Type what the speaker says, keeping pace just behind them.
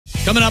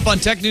Coming up on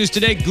Tech News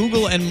Today,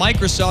 Google and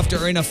Microsoft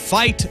are in a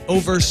fight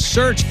over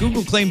search.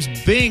 Google claims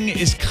Bing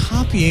is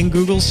copying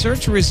Google's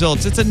search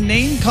results. It's a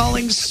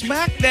name-calling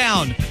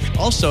smackdown.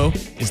 Also,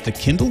 is the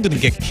Kindle going to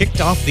get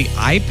kicked off the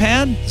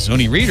iPad? The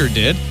Sony Reader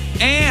did.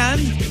 And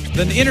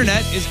the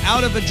internet is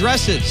out of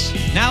addresses.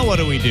 Now what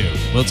do we do?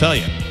 We'll tell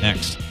you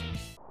next.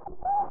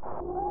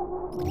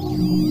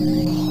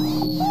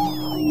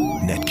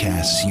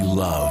 Netcasts you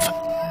love.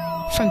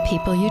 From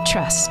people you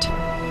trust.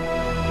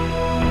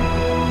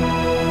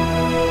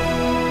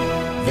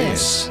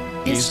 This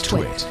is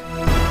TWiT.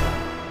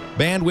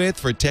 Bandwidth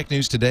for Tech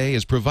News Today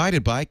is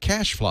provided by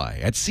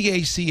Cachefly at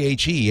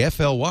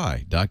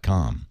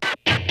CACHEFLY.com.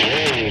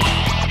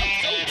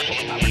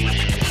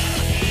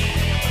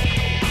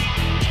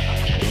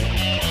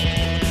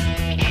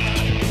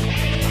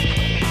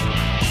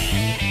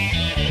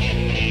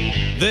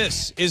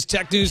 This is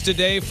Tech News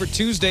Today for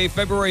Tuesday,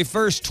 February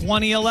 1st,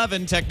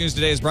 2011. Tech News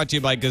Today is brought to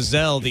you by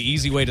Gazelle, the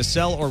easy way to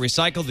sell or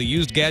recycle the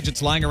used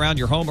gadgets lying around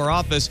your home or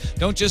office.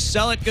 Don't just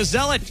sell it,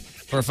 Gazelle it.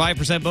 For a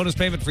 5% bonus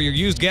payment for your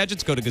used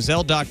gadgets, go to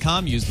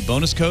Gazelle.com. Use the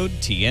bonus code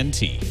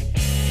TNT.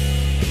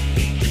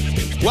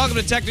 Welcome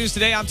to Tech News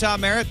Today. I'm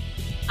Tom Merritt.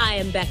 I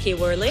am Becky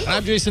Worley.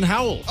 I'm Jason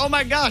Howell. Oh,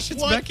 my gosh.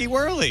 It's Becky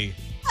Worley.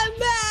 I'm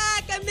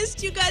back. I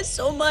missed you guys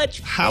so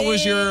much. How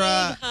was your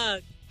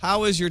hug.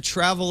 How is your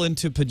travel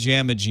into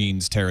pajama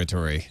jeans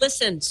territory?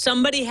 Listen,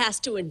 somebody has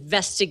to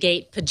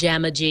investigate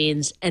pajama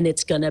jeans, and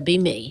it's going to be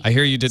me. I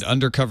hear you did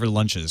undercover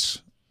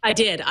lunches. I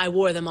did. I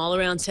wore them all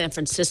around San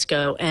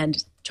Francisco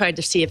and tried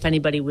to see if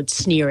anybody would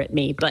sneer at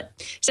me. But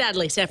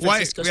sadly, San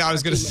Francisco. I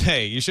was going to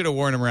say, you should have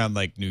worn them around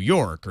like New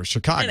York or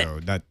Chicago.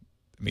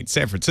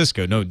 San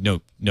Francisco,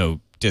 no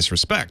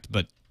disrespect,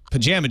 but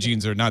pajama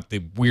jeans are not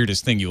the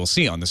weirdest thing you will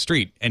see on the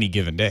street any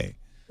given day.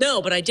 No,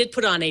 but I did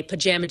put on a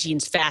pajama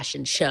jeans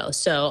fashion show.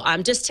 So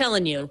I'm just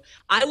telling you,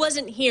 I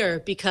wasn't here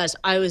because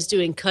I was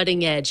doing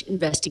cutting edge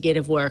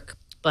investigative work.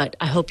 But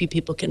I hope you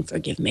people can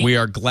forgive me. We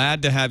are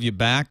glad to have you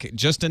back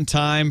just in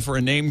time for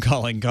a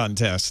name-calling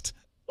contest.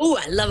 Ooh,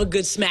 I love a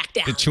good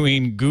smackdown.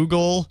 Between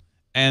Google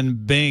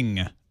and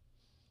Bing.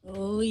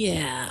 Oh,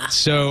 yeah.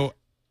 So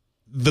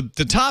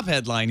the top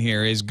headline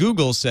here is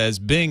Google says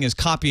Bing is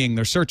copying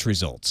their search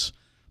results.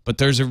 But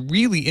there's a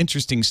really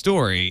interesting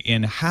story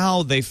in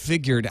how they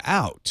figured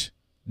out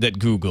that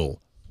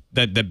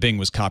that Bing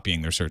was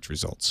copying their search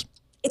results.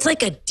 It's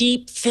like a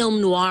deep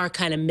film noir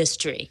kind of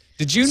mystery.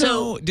 Did you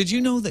know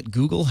that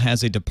Google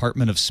has a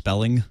department of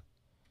spelling?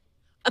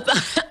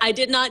 I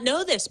did not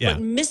know this,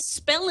 but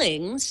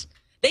misspellings,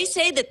 they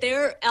say that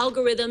their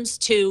algorithms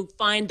to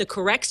find the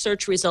correct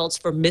search results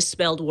for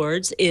misspelled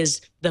words is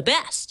the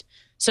best.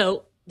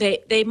 So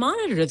they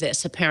monitor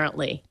this,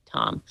 apparently,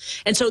 Tom.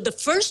 And so the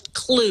first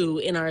clue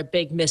in our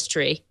big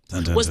mystery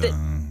was that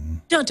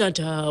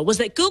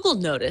Google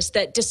noticed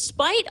that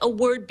despite a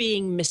word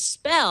being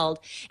misspelled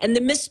and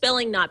the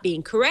misspelling not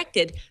being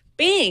corrected,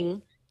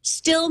 Bing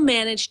still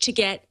managed to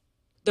get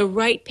the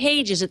right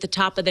pages at the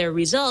top of their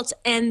results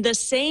and the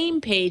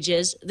same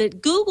pages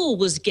that Google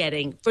was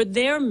getting for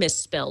their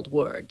misspelled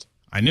word.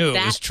 I knew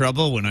it was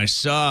trouble when I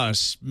saw a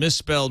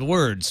misspelled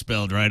word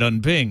spelled right on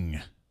Bing.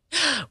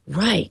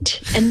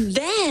 Right. And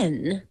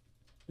then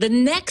the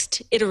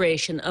next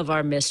iteration of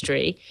our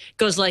mystery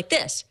goes like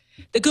this.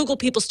 The Google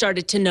people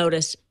started to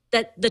notice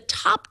that the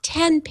top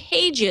 10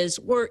 pages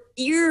were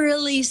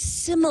eerily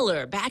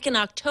similar. Back in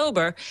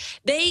October,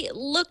 they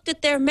looked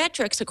at their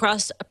metrics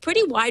across a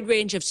pretty wide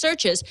range of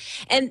searches,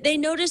 and they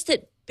noticed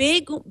that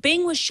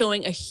Bing was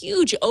showing a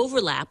huge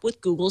overlap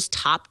with Google's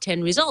top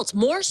 10 results,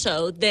 more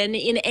so than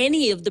in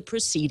any of the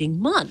preceding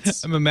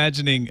months. I'm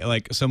imagining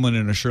like someone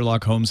in a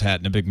Sherlock Holmes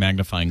hat and a big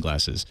magnifying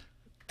glasses.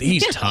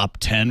 These top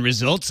 10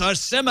 results are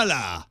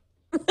similar.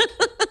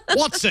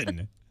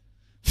 Watson,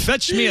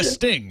 fetch me a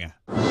sting.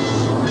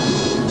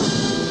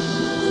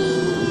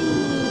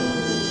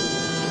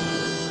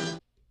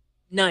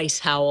 Nice,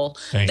 Howell.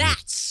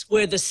 That's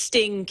where the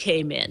sting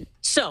came in.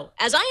 So,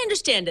 as I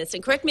understand this,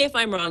 and correct me if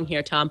I'm wrong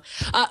here, Tom,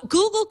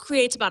 Google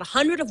creates about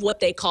 100 of what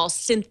they call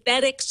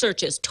synthetic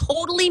searches,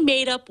 totally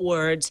made-up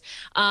words.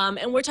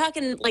 And we're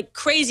talking like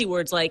crazy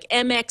words like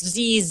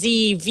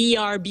MXZZ,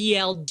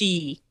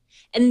 VRBLD.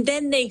 And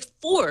then they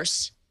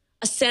force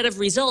a set of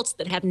results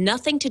that have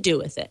nothing to do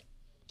with it.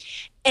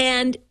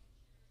 And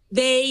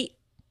they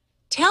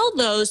tell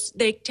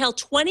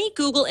 20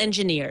 Google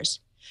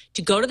engineers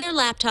to go to their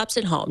laptops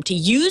at home, to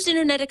use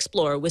Internet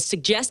Explorer with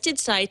suggested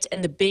sites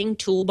and the Bing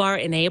toolbar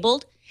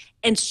enabled,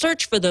 and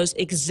search for those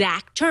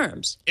exact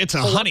terms. It's a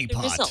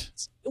honeypot.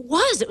 It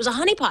was a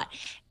honeypot.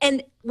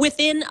 And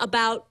within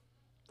about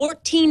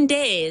 14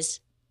 days,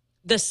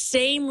 the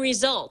same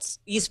results,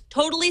 these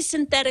totally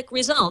synthetic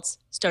results,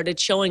 started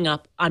showing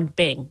up on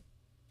Bing.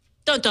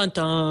 Dun, dun,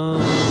 dun.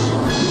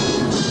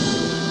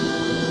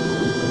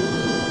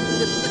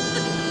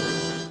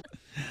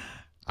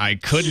 I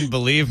couldn't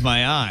believe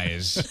my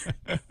eyes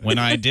when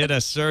I did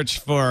a search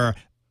for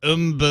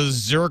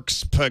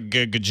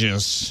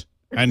Umbazurkspagagus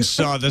and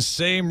saw the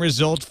same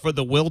result for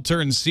the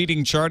Wiltern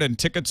seating chart and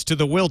tickets to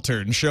the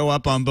Wiltern show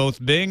up on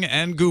both Bing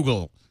and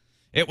Google.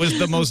 It was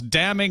the most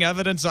damning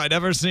evidence I'd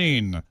ever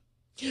seen.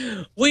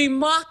 We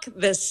mock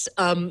this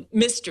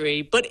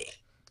mystery, but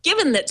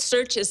given that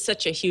search is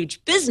such a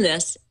huge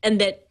business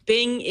and that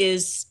Bing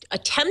is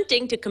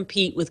attempting to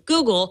compete with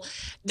Google,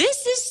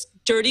 this is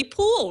dirty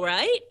pool,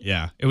 right?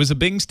 Yeah, it was a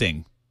Bing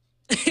sting.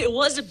 It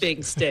was a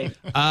big sting.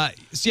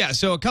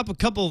 So a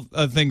couple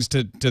of things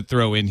to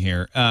throw in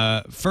here.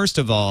 First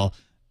of all,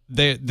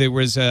 it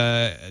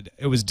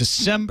was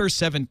December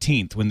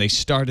 17th when they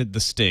started the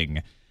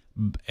sting,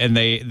 and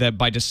that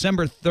by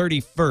December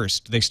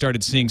 31st they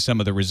started seeing some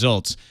of the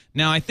results.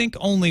 Now I think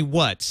only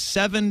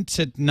 7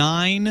 to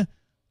 9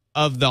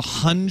 of the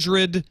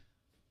 100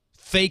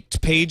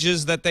 faked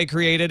pages that they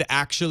created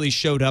actually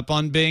showed up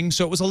on Bing.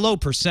 So it was a low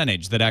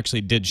percentage that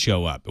actually did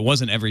show up. It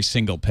wasn't every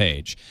single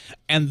page.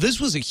 And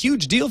this was a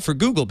huge deal for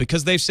Google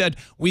because they've said,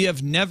 we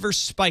have never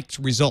spiked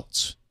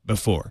results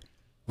before.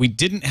 We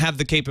didn't have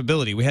the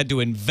capability. We had to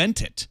invent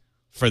it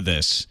for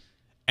this.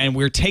 And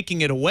we're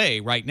taking it away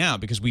right now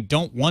because we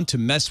don't want to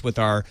mess with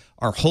our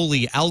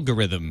holy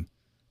algorithm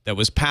that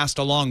was passed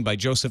along by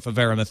Joseph of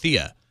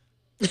Arimathea.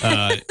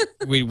 It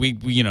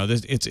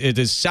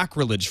is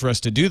sacrilege for us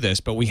to do this,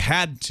 but we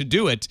had to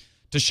do it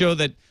to show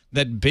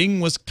that Bing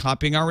was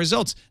copying our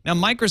results. Now,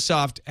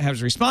 Microsoft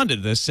has responded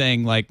to this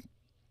saying, like,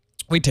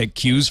 we take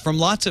cues from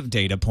lots of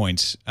data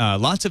points,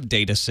 lots of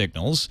data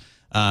signals,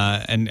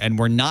 and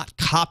we're not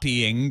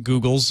copying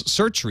Google's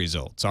search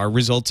results. Our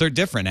results are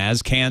different,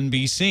 as can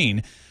be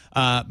seen.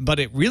 But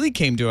it really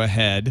came to a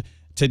head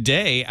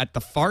today at the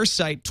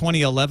Farsight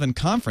 2011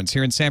 conference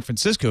here in San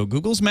Francisco.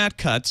 Google's Matt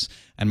Cutts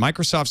and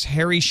Microsoft's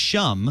Harry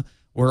Shum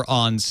were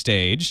on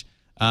stage.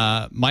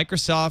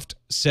 Microsoft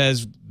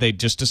says they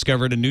just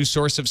discovered a new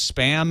source of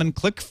spam and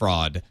click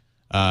fraud,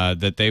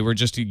 that they were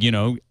just,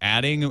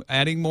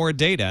 adding more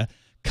data.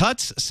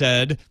 Cutts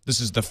said, this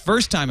is the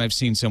first time I've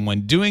seen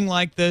someone doing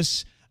like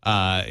this.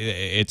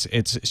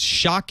 It's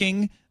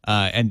shocking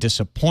and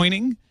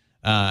disappointing.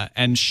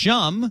 And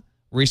Shum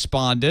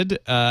responded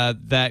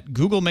that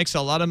Google makes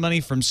a lot of money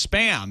from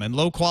spam and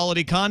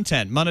low-quality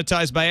content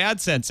monetized by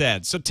AdSense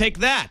ads. So take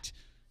that.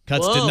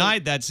 Cutts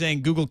denied that,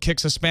 saying Google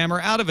kicks a spammer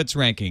out of its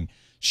ranking.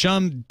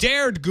 Shum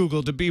dared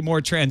Google to be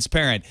more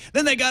transparent.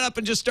 Then they got up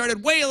and just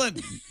started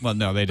wailing. Well,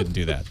 no, they didn't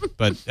do that.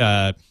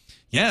 But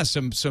yeah,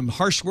 some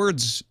harsh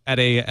words at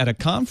a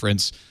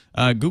conference.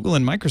 Google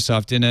and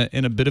Microsoft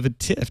in a bit of a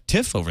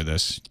tiff over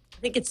this. I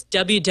think it's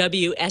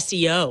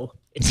WWSEO.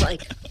 It's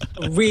like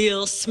a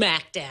real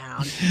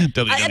Smackdown.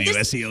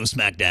 WWSEO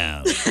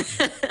Smackdown.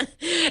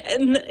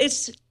 And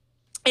it's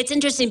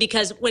interesting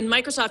because when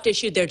Microsoft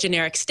issued their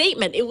generic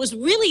statement, it was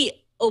really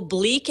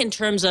oblique in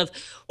terms of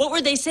what were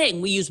they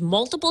saying? We use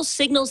multiple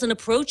signals and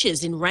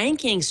approaches in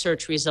ranking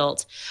search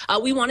results.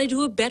 We want to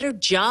do a better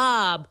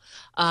job.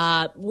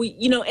 And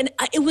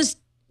it was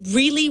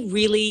really,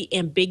 really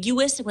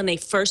ambiguous when they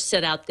first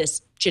set out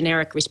this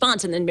generic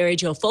response. And then Mary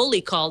Jo Foley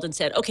called and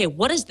said, okay,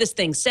 what does this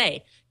thing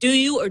say? Do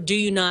you or do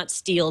you not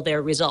steal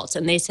their results?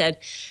 And they said,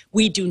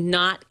 we do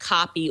not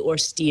copy or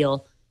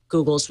steal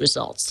Google's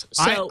results.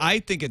 So I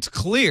think it's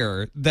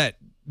clear that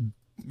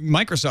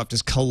Microsoft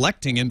is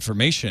collecting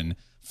information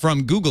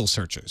from Google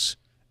searches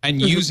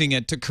and using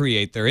it to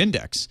create their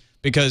index.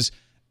 Because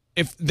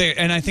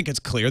and I think it's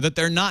clear that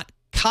they're not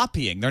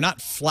copying. They're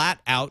not flat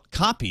out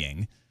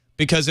copying.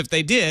 Because if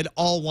they did,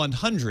 all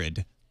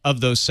 100 of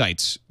those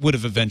sites would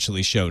have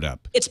eventually showed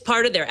up. It's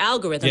part of their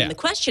algorithm. Yeah. The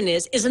question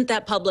is, isn't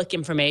that public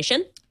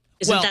information?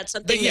 Isn't that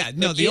something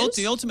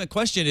the ultimate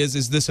question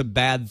is this a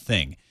bad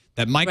thing?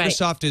 That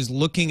Microsoft is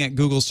looking at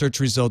Google search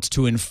results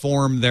to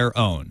inform their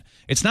own.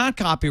 It's not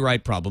a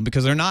copyright problem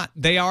because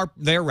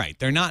they're right.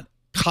 They're not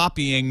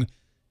copying,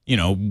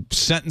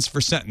 sentence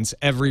for sentence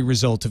every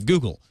result of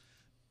Google.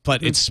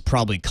 But it's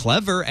probably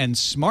clever and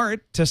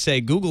smart to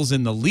say Google's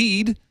in the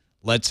lead.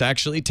 Let's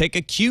actually take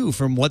a cue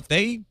from what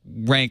they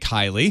rank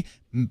highly,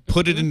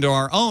 put it into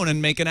our own,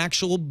 and make an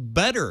actual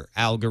better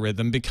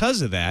algorithm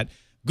because of that.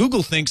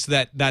 Google thinks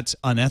that that's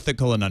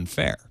unethical and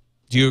unfair.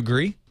 Do you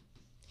agree?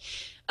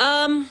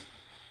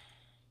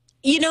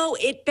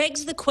 It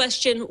begs the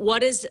question,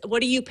 what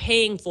are you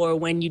paying for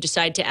when you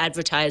decide to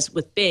advertise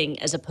with Bing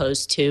as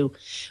opposed to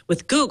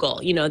with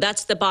Google?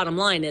 That's the bottom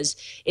line is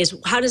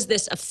how does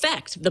this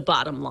affect the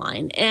bottom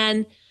line?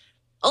 And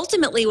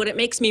ultimately, what it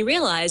makes me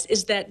realize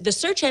is that the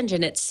search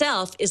engine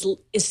itself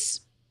is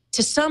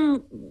to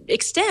some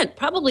extent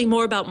probably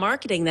more about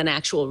marketing than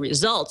actual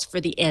results for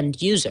the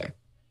end user.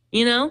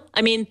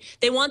 I mean,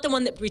 they want the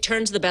one that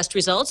returns the best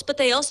results, but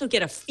they also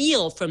get a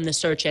feel from the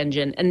search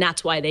engine, and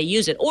that's why they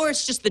use it. Or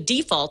it's just the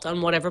default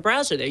on whatever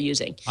browser they're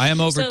using. I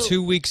am over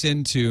 2 weeks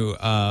into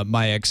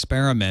my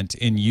experiment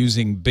in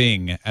using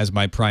Bing as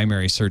my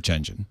primary search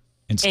engine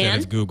instead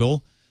of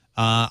Google.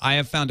 I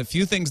have found a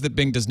few things that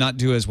Bing does not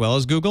do as well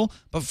as Google,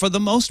 but for the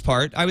most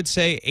part, I would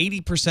say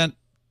 80%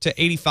 to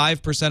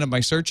 85% of my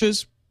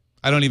searches,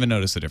 I don't even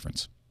notice the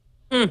difference.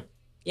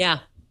 Yeah.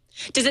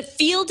 Does it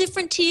feel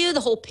different to you,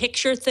 the whole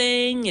picture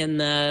thing and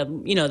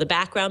the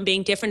background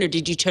being different, or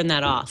did you turn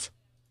that off?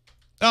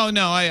 Oh,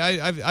 no,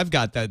 I've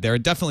got that there.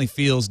 It definitely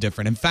feels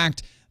different. In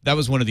fact, that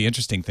was one of the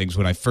interesting things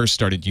when I first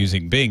started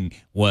using Bing,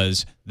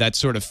 was that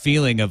sort of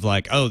feeling of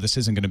like, oh, this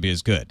isn't going to be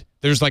as good.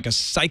 There's like a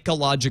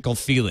psychological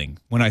feeling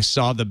when I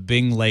saw the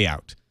Bing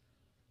layout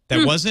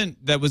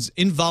that was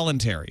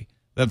involuntary,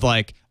 of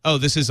like, oh,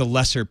 this is a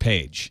lesser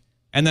page.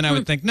 And then I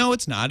would think, no,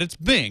 it's not. It's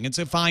Bing. It's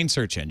a fine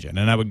search engine.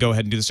 And I would go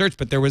ahead and do the search.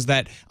 But there was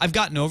that. I've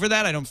gotten over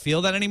that. I don't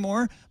feel that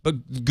anymore.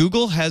 But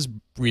Google has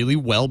really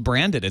well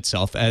branded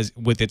itself as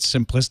with its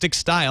simplistic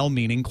style,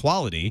 meaning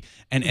quality,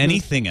 and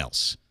anything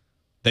else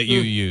that you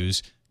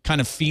use kind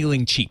of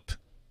feeling cheap.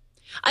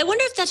 I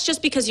wonder if that's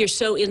just because you're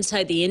so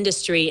inside the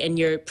industry and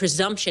your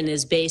presumption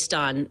is based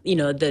on, you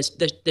know,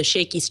 the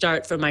shaky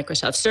start for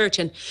Microsoft Search,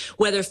 and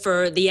whether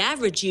for the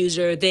average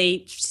user,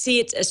 they see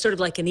it as sort of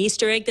like an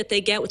Easter egg that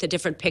they get with a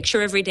different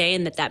picture every day,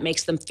 and that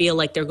makes them feel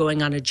like they're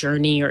going on a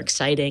journey or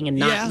exciting and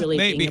not really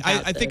maybe. being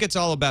about I think it's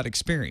all about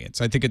experience.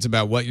 I think it's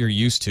about what you're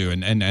used to,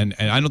 and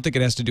I don't think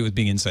it has to do with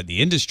being inside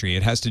the industry.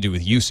 It has to do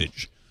with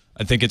usage.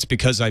 I think it's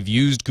because I've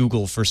used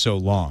Google for so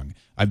long.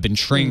 I've been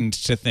trained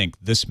to think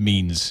this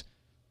means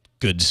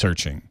good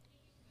searching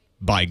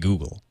by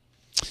Google.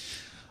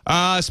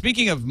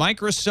 Speaking of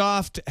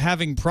Microsoft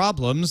having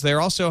problems, they're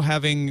also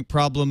having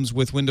problems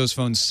with Windows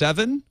Phone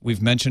 7.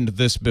 We've mentioned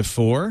this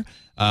before.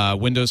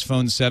 Windows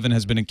Phone 7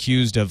 has been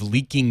accused of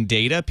leaking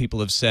data. People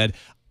have said,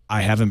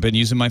 I haven't been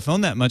using my phone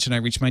that much and I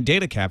reached my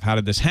data cap. How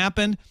did this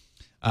happen?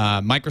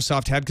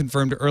 Microsoft had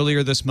confirmed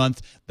earlier this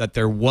month that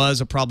there was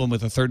a problem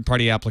with a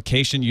third-party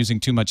application using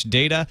too much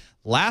data.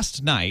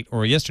 Last night,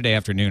 or yesterday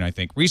afternoon, I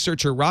think,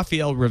 researcher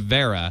Rafael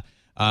Rivera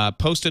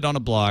posted on a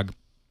blog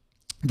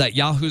that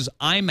Yahoo's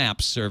IMAP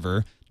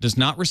server does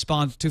not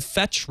respond to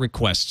fetch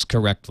requests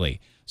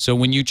correctly. So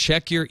when you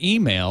check your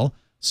email,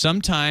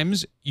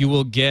 sometimes you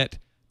will get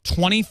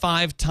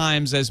 25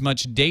 times as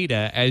much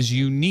data as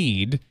you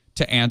need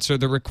to answer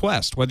the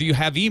request. Whether you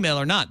have email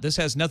or not, this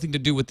has nothing to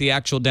do with the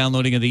actual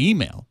downloading of the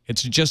email.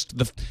 It's just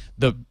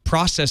the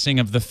processing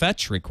of the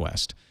fetch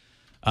request.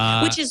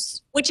 Which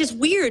is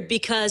weird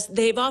because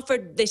they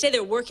say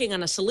they're working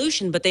on a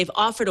solution, but they've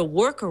offered a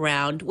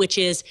workaround, which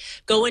is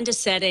go into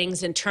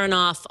settings and turn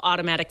off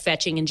automatic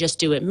fetching and just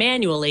do it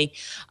manually.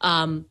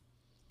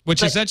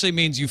 Which essentially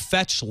means you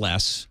fetch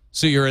less,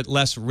 so you're at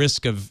less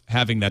risk of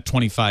having that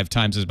 25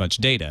 times as much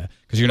data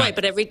because you're not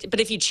right. But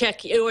if you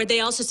check, or they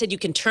also said you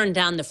can turn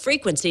down the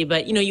frequency,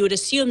 but you would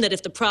assume that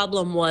if the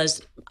problem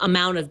was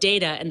amount of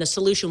data and the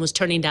solution was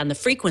turning down the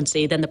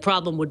frequency, then the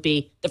problem would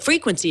be the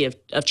frequency of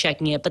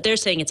checking it. But they're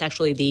saying it's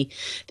actually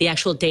the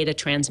actual data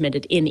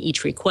transmitted in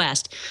each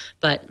request.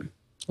 But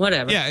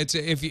whatever. Yeah, it's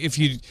if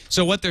you.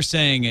 So what they're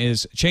saying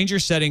is change your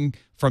setting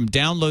from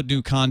download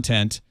new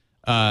content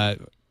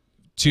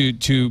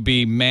to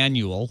be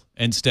manual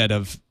instead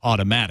of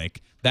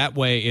automatic. That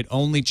way, it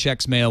only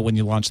checks mail when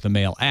you launch the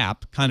Mail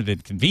app. Kind of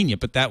inconvenient,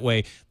 but that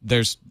way,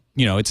 there's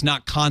it's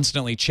not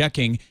constantly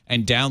checking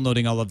and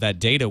downloading all of that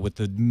data with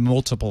the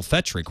multiple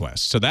fetch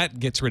requests. So that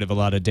gets rid of a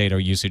lot of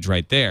data usage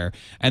right there.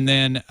 And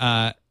then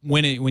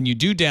when you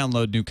do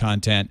download new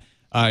content,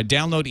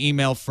 download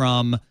email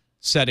from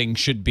setting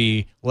should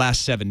be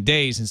last 7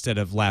 days instead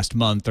of last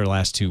month or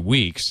last 2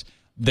 weeks.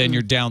 Then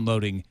you're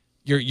downloading.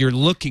 You're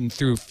looking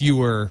through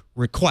fewer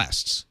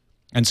requests.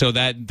 And so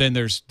then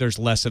there's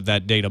less of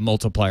that data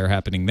multiplier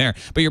happening there.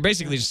 But you're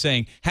basically just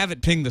saying have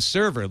it ping the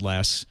server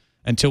less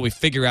until we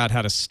figure out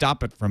how to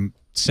stop it from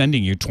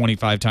sending you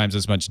 25 times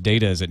as much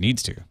data as it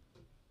needs to.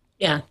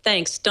 Yeah,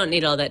 thanks. Don't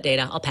need all that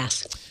data. I'll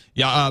pass.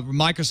 Yeah,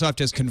 Microsoft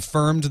has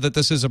confirmed that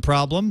this is a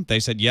problem. They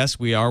said, yes,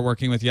 we are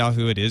working with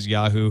Yahoo. It is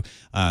Yahoo.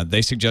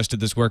 They suggested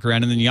this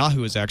workaround, and then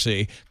Yahoo has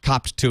actually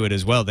copped to it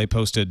as well. They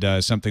posted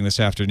something this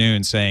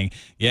afternoon saying,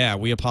 yeah,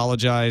 we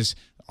apologize.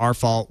 Our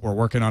fault. We're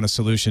working on a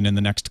solution in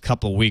the next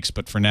couple weeks,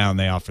 but for now,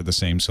 they offer the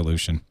same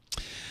solution.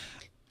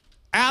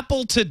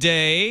 Apple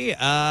today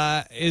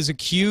is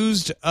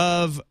accused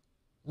of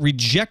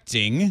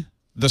rejecting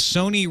the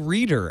Sony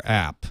Reader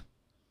app.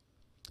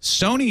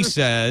 Sony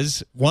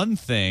says one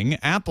thing,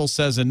 Apple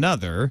says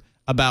another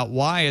about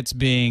why it's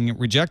being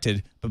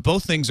rejected, but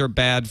both things are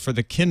bad for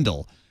the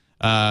Kindle.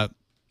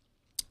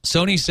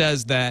 Sony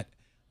says that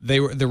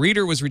the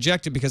Reader was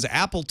rejected because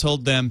Apple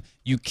told them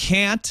you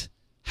can't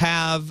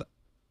have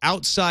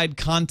outside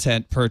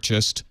content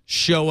purchased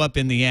show up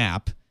in the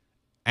app,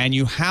 and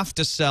you have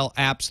to sell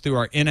apps through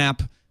our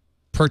in-app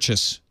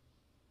purchase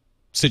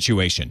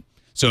situation.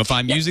 So if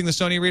I'm using the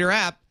Sony Reader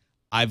app,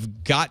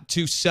 I've got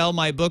to sell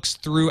my books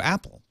through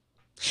Apple.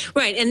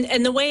 Right,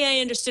 and the way I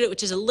understood it,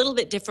 which is a little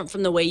bit different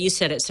from the way you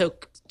said it, so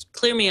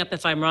clear me up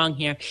if I'm wrong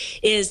here,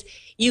 is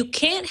you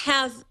can't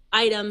have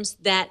items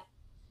that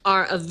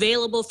are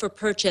available for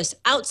purchase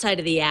outside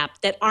of the app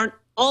that aren't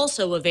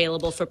also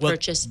available for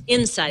purchase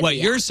inside the app. What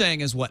you're saying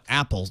is what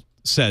Apple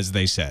says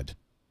they said.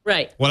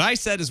 Right. What I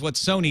said is what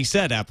Sony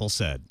said Apple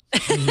said.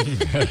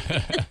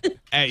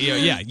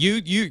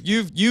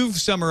 You've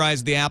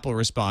summarized the Apple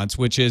response,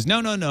 which is,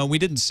 no, we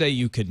didn't say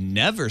you could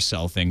never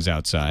sell things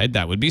outside.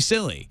 That would be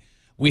silly.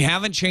 We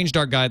haven't changed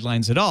our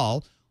guidelines at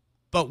all,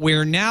 but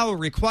we're now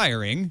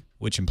requiring,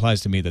 which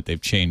implies to me that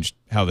they've changed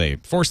how they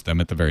enforce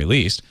them at the very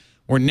least,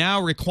 We're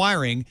now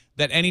requiring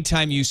that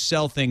anytime you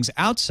sell things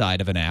outside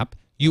of an app,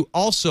 you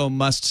also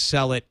must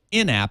sell it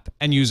in-app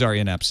and use our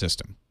in-app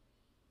system.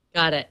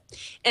 Got it.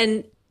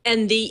 And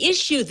the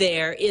issue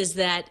there is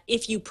that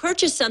if you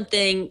purchase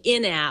something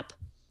in-app,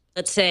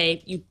 let's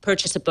say you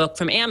purchase a book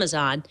from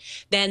Amazon,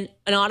 then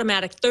an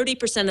automatic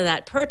 30% of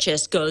that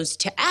purchase goes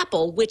to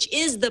Apple, which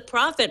is the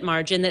profit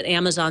margin that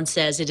Amazon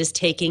says it is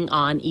taking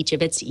on each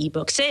of its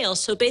ebook sales.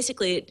 So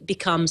basically it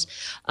becomes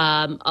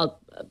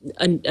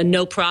a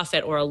no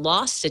profit or a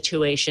loss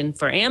situation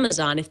for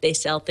Amazon if they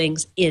sell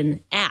things in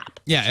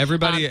app. Yeah,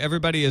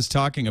 everybody is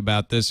talking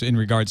about this in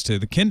regards to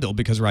the Kindle,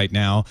 because right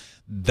now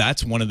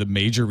that's one of the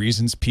major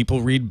reasons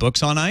people read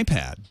books on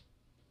iPad.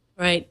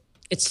 Right.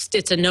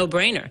 It's a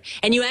no-brainer.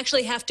 And you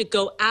actually have to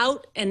go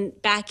out and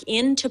back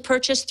in to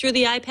purchase through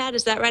the iPad.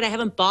 Is that right? I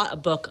haven't bought a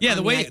book. Yeah,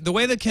 the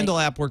way the Kindle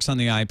app works on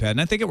the iPad, and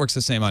I think it works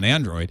the same on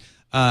Android.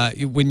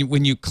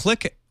 When you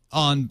click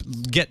on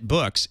Get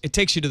Books, it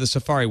takes you to the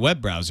Safari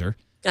web browser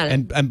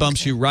and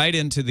bumps you right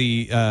into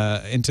the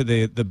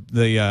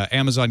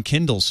Amazon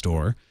Kindle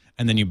store,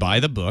 and then you buy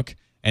the book.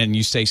 And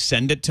you say,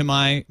 send it to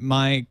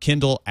my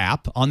Kindle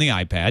app on the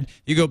iPad.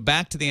 You go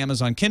back to the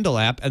Amazon Kindle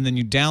app, and then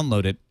you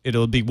download it.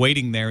 It'll be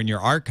waiting there in your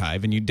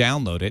archive, and you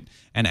download it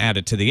and add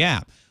it to the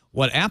app.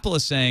 What Apple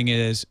is saying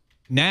is,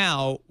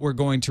 now we're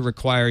going to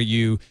require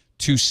you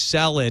to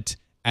sell it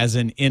as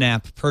an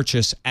in-app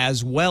purchase,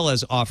 as well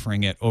as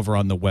offering it over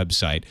on the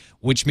website,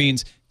 which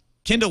means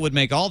Kindle would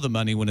make all the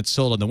money when it's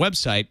sold on the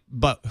website,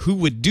 but who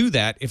would do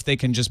that if they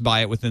can just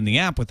buy it within the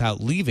app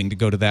without leaving to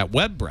go to that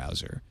web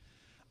browser?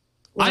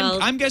 Well,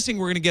 I'm guessing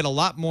we're going to get a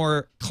lot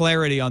more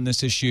clarity on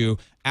this issue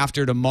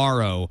after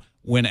tomorrow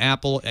when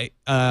Apple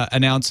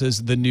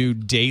announces the new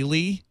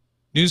daily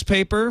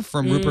newspaper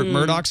from Rupert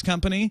Murdoch's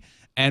company,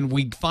 and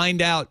we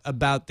find out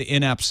about the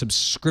in-app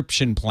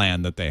subscription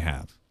plan that they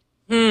have.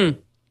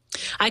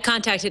 I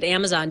contacted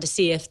Amazon to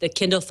see if the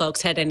Kindle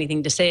folks had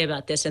anything to say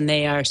about this, and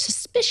they are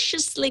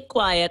suspiciously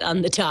quiet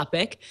on the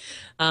topic.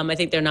 I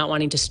think they're not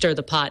wanting to stir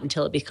the pot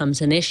until it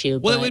becomes an issue.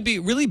 Well, it would be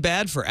really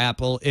bad for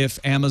Apple if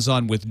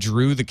Amazon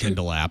withdrew the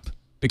Kindle app,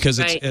 because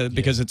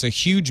it's a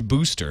huge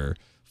booster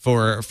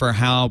for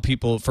why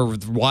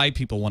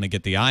people want to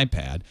get the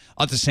iPad.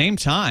 At the same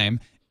time,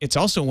 it's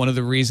also one of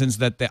the reasons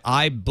that the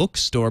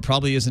iBookstore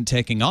probably isn't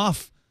taking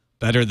off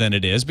better than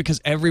it is, because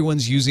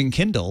everyone's using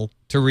Kindle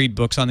to read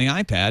books on the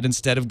iPad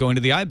instead of going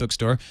to the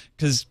iBookstore,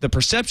 because the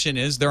perception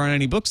is there aren't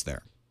any books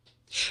there.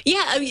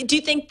 Yeah. I mean, do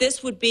you think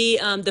this would be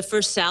the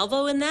first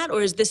salvo in that,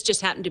 or is this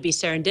just happened to be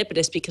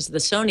serendipitous because of the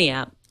Sony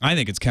app? I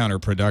think it's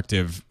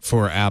counterproductive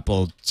for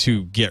Apple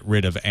to get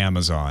rid of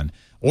Amazon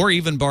or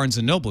even Barnes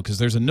 & Noble, because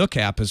there's a Nook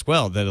app as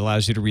well that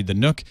allows you to read the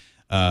Nook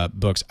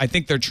books. I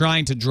think they're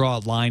trying to draw a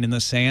line in the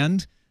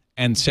sand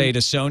and say to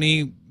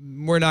Sony,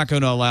 we're not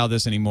going to allow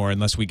this anymore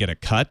unless we get a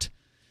cut.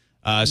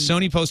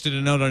 Sony posted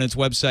a note on its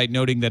website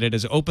noting that it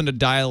has opened a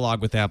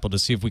dialogue with Apple to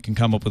see if we can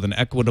come up with an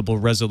equitable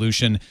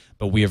resolution,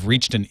 but we have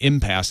reached an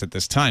impasse at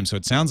this time. So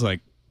it sounds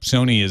like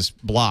Sony is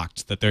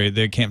blocked, that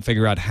they can't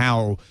figure out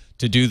how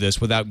to do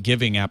this without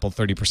giving Apple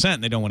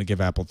 30%. They don't want to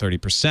give Apple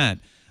 30%.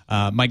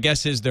 My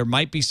guess is there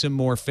might be some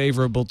more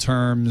favorable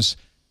terms,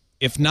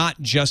 if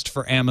not just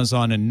for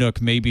Amazon and Nook,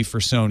 maybe for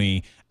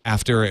Sony,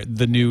 after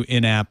the new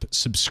in-app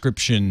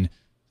subscription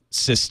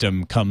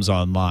system comes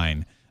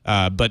online.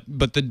 But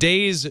the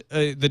days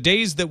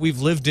that we've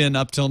lived in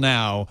up till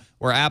now,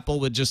 where Apple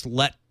would just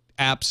let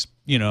apps,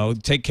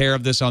 take care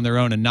of this on their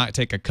own and not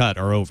take a cut,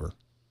 are over.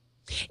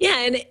 Yeah,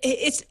 and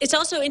it's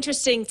also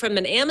interesting from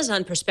an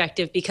Amazon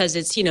perspective, because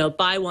it's,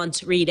 buy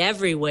once, read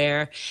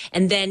everywhere.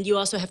 And then you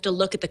also have to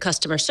look at the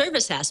customer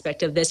service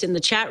aspect of this. In the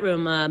chat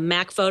room,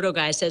 Mac Photo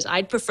Guy says,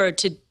 I'd prefer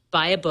to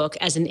buy a book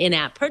as an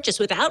in-app purchase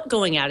without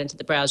going out into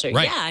the browser.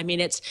 Right. Yeah, I mean,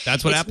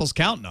 that's what Apple's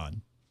counting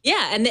on.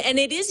 Yeah, and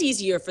it is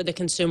easier for the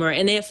consumer.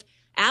 And if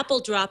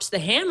Apple drops the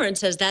hammer and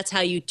says that's how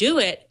you do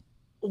it,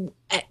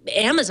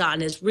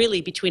 Amazon is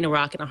really between a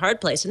rock and a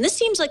hard place. And this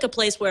seems like a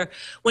place where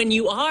when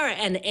you are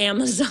an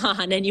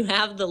Amazon and you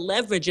have the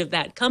leverage of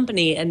that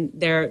company and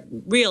their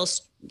real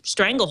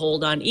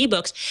stranglehold on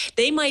ebooks,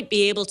 they might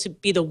be able to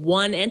be the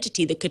one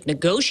entity that could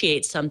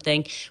negotiate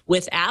something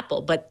with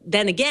Apple. But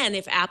then again,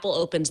 if Apple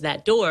opens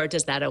that door,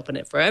 does that open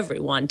it for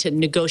everyone to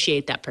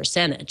negotiate that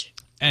percentage?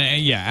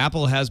 And yeah,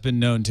 Apple has been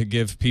known to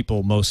give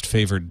people most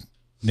favored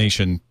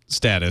nation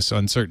status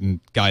on certain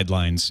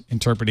guidelines,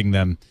 interpreting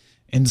them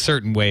in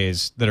certain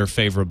ways that are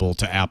favorable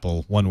to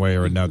Apple one way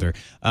or another.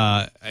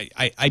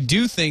 I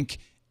do think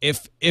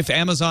if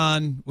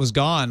Amazon was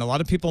gone, a lot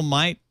of people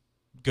might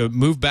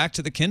move back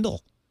to the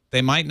Kindle.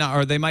 They might not,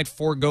 or they might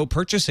forego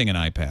purchasing an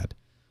iPad.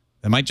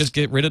 They might just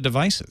get rid of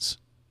devices.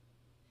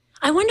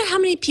 I wonder how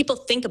many people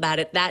think about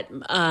it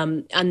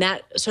on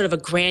that sort of a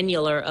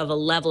granular of a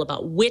level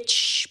about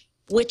which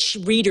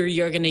reader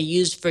you're going to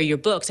use for your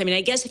books. I mean,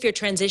 I guess if you're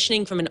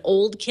transitioning from an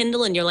old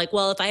Kindle and you're like,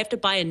 well, if I have to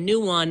buy a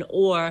new one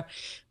or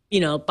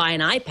buy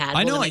an iPad.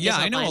 I know. Yeah,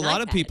 I know a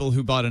lot of people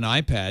who bought an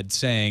iPad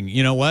saying,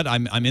 you know what,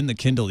 I'm in the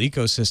Kindle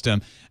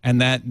ecosystem, and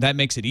that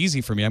makes it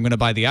easy for me. I'm going to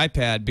buy the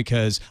iPad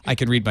because I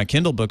can read my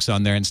Kindle books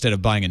on there instead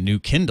of buying a new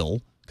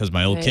Kindle because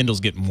my old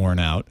Kindle's getting worn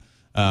out,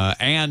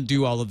 and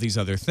do all of these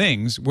other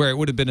things where it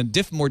would have been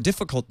a more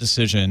difficult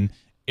decision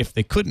if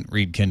they couldn't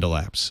read Kindle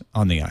apps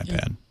on the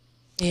iPad.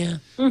 Yeah.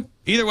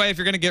 Either way, if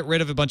you're going to get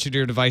rid of a bunch of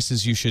your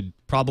devices, you should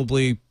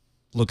probably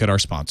look at our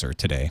sponsor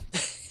today.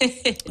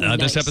 Nice.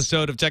 This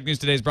episode of Tech News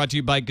Today is brought to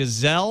you by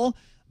Gazelle.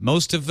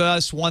 Most of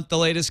us want the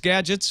latest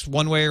gadgets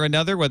one way or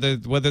another, whether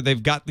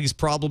they've got these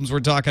problems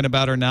we're talking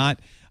about or not.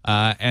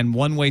 And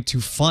one way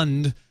to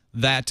fund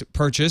that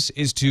purchase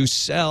is to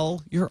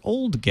sell your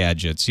old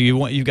gadgets.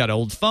 You've got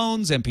old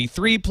phones,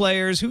 MP3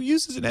 players. Who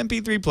uses an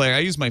MP3 player? I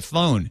use my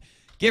phone.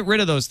 Get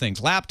rid of those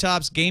things.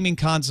 Laptops, gaming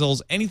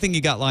consoles, anything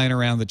you got lying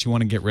around that you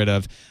want to get rid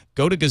of.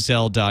 Go to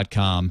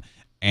Gazelle.com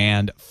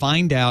and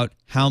find out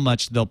how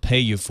much they'll pay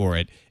you for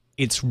it.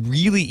 It's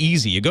really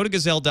easy. You go to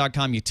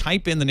Gazelle.com, you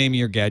type in the name of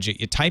your gadget,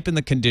 you type in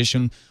the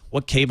condition,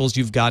 what cables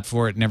you've got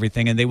for it and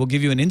everything, and they will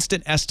give you an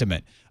instant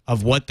estimate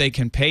of what they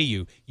can pay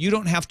you. You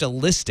don't have to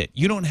list it.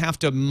 You don't have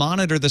to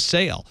monitor the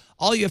sale.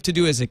 All you have to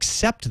do is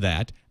accept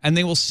that, and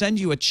they will send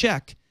you a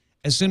check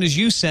as soon as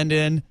you send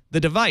in the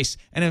device.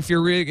 And if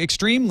you're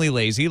extremely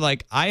lazy,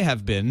 like I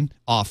have been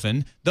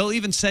often, they'll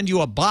even send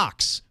you a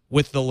box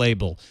with the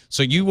label.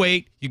 So you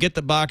wait, you get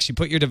the box, you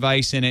put your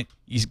device in it,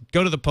 you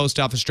go to the post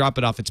office, drop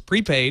it off. It's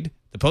prepaid.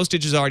 The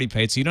postage is already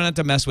paid, so you don't have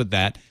to mess with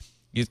that.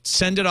 You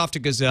send it off to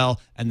Gazelle,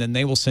 and then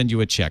they will send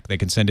you a check. They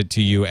can send it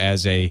to you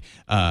as a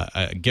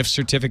gift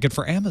certificate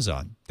for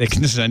Amazon. They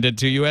can send it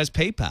to you as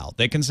PayPal.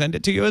 They can send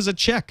it to you as a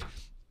check.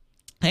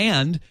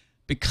 And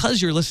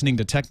because you're listening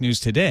to Tech News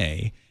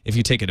Today, if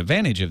you take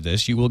advantage of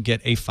this, you will get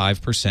a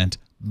 5%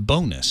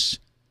 bonus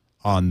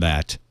on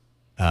that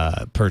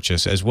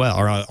purchase as well,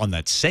 or on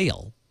that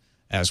sale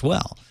as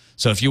well.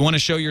 So if you want to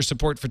show your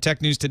support for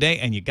Tech News Today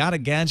and you got a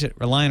gadget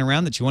lying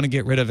around that you want to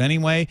get rid of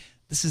anyway,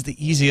 this is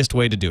the easiest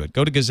way to do it.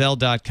 Go to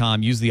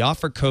Gazelle.com, use the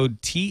offer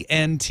code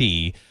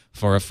TNT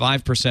for a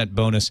 5%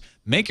 bonus.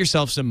 Make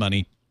yourself some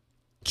money,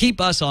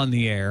 keep us on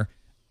the air,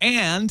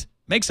 and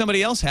make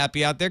somebody else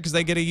happy out there because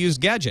they get a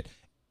used gadget.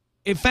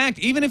 In fact,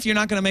 even if you're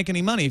not going to make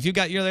any money, if you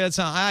got your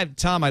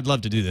Tom, I'd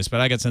love to do this,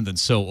 but I got something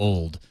so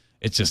old,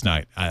 it's just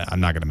not. I'm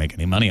not going to make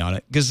any money on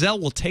it. Gazelle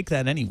will take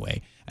that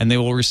anyway, and they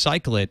will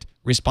recycle it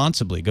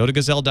responsibly. Go to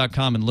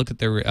Gazelle.com and look at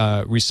their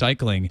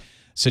recycling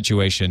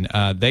situation.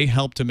 They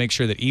help to make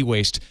sure that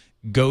e-waste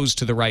goes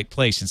to the right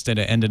place instead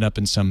of ending up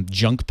in some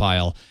junk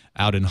pile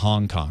out in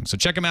Hong Kong. So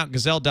check them out,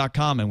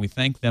 Gazelle.com, and we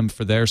thank them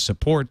for their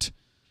support.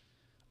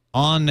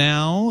 On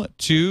now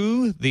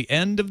to the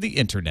end of the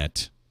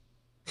internet.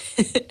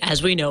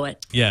 As we know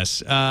it. Yes.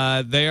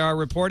 They are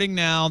reporting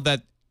now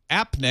that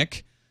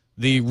APNIC,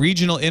 the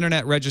regional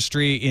internet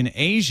registry in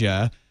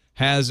Asia,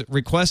 has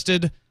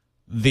requested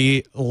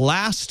the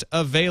last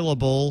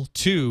available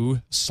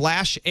 2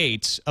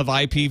 /8s of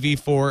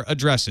IPv4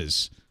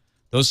 addresses.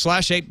 Those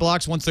 /8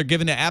 blocks, once they're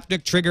given to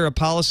APNIC, trigger a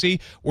policy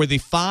where the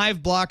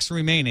 5 blocks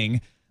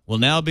remaining will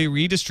now be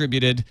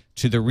redistributed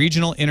to the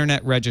regional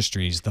internet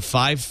registries, the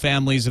 5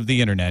 families of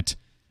the internet: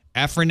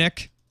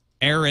 Afrinic,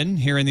 ARIN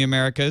here in the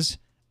Americas,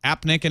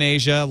 APNIC in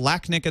Asia,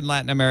 LACNIC in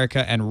Latin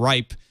America, and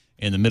RIPE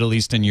in the Middle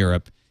East and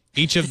Europe.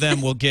 Each of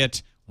them will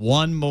get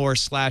 1 more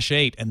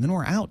 /8, and then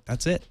we're out.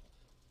 That's it.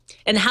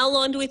 And how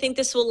long do we think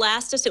this will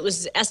last us? It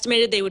was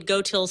estimated they would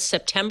go till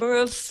September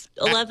of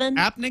 11.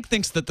 APNIC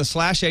thinks that the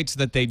 /8s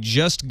that they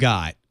just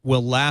got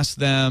will last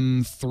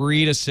them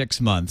 3 to 6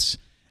 months.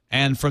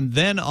 And from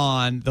then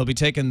on, they'll be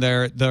taking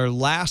their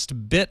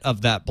last bit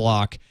of that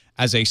block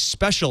as a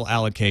special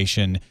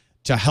allocation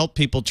to help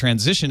people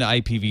transition to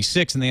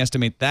IPv6, and they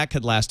estimate that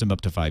could last them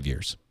up to 5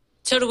 years.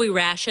 So do we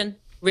ration?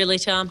 Really,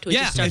 Tom? Do we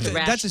just start the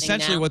rationing that's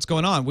essentially now? what's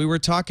going on. We were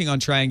talking on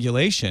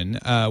triangulation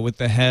with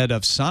the head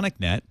of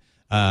SonicNet,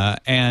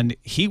 and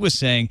he was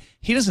saying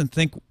he doesn't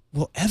think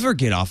we'll ever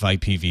get off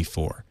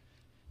IPv4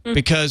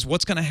 because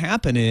what's going to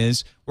happen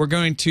is we're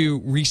going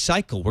to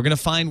recycle. We're going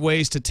to find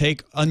ways to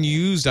take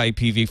unused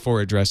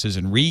IPv4 addresses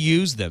and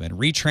reuse them and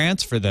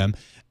retransfer them,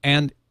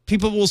 and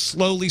people will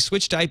slowly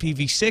switch to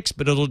IPv6,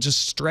 but it'll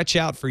just stretch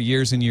out for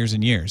years and years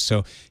and years.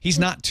 So he's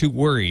not too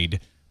worried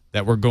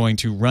that we're going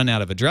to run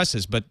out of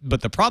addresses. But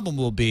the problem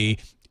will be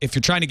if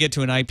you're trying to get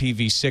to an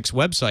IPv6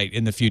 website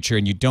in the future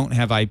and you don't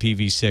have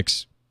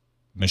IPv6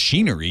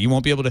 machinery, you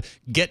won't be able to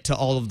get to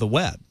all of the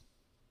web.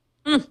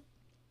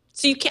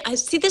 So you can't. I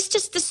see this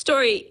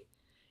story.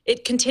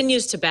 It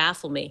continues to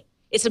baffle me.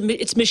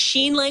 It's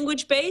machine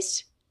language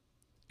based.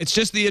 It's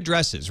just the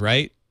addresses,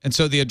 right? And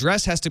so the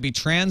address has to be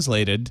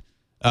translated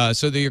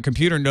so that your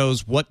computer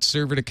knows what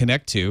server to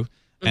connect to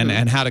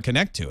and how to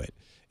connect to it.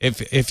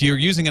 If you're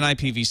using an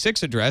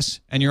IPv6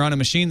 address and you're on a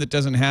machine that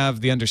doesn't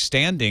have the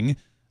understanding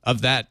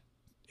of that,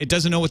 it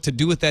doesn't know what to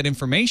do with that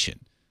information.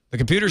 The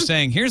computer's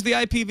saying, here's the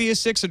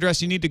IPv6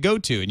 address you need to go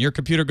to. And your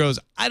computer goes,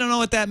 I don't know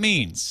what that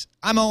means.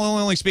 I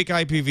only speak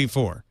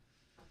IPv4.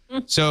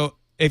 So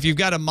if you've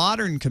got a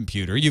modern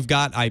computer, you've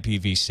got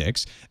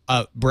IPv6.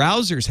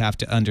 Browsers have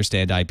to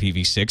understand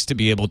IPv6 to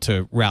be able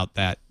to route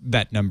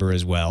that number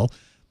as well.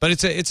 But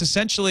it's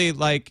essentially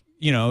like,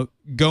 you know,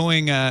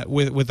 going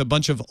with a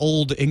bunch of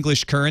old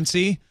English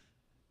currency,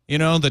 you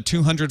know, the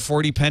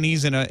 240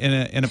 pennies in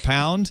a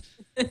pound,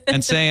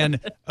 and saying,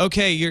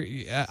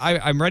 okay,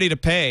 I'm ready to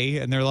pay,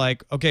 and they're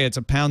like, okay, it's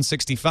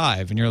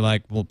 £1.65, and you're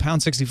like, well,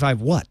 £1.65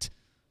 what?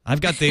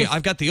 I've got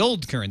the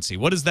old currency.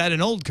 What is that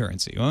in old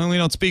currency? Well, we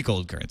don't speak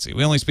old currency.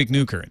 We only speak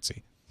new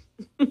currency.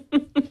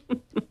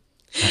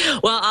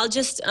 Well,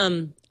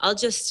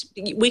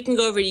 we can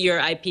go over to your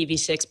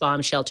IPv6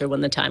 bomb shelter when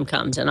the time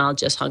comes, and I'll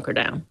just hunker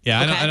down.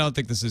 Yeah, okay? I don't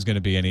think this is going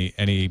to be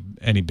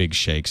any big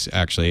shakes,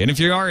 actually. And if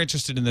you are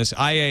interested in this,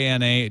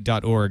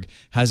 IANA.org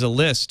has a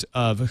list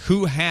of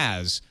who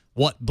has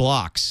what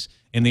blocks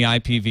in the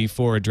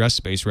IPv4 address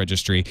space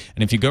registry.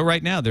 And if you go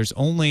right now, there's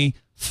only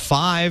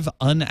 5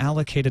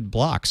 unallocated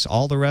blocks.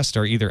 All the rest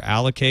are either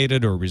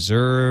allocated or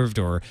reserved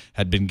or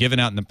had been given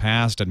out in the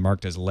past and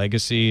marked as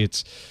legacy.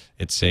 It's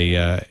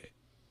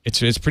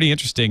pretty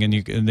interesting, and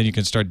then you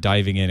can start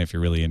diving in if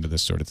you're really into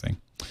this sort of thing.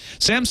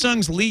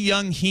 Samsung's Lee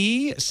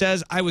Young-hee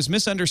says, I was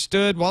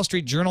misunderstood. Wall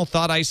Street Journal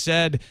thought I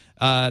said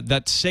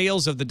that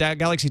sales of the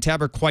Galaxy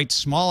Tab are quite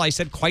small. I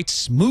said quite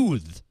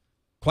smooth.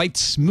 Quite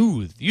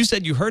smooth. You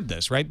said you heard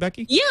this, right,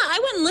 Becky? Yeah, I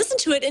went and listened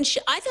to it, and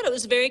I thought it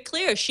was very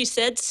clear. She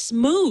said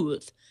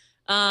smooth.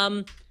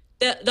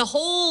 The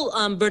whole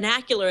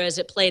vernacular as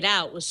it played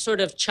out was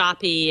sort of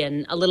choppy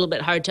and a little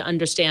bit hard to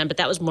understand, but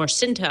that was more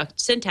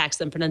syntax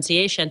than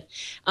pronunciation.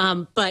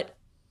 But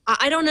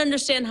I don't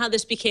understand how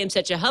this became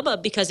such a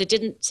hubbub, because it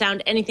didn't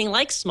sound anything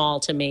like small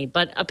to me.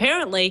 But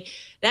apparently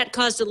that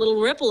caused a little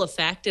ripple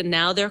effect, and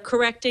now they're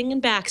correcting and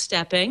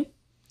backstepping.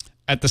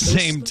 At the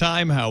same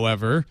time,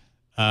 however,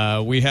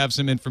 we have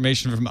some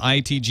information from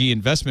ITG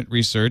Investment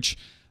Research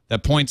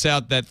that points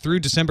out that through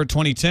December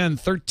 2010,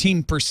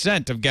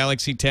 13% of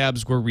Galaxy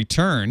Tabs were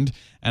returned,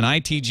 and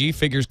ITG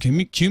figures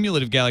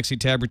cumulative Galaxy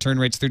Tab return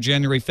rates through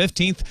January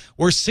 15th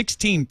were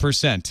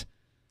 16%.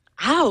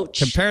 Ouch.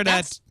 Compare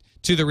that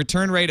to the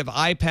return rate of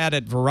iPad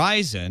at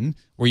Verizon,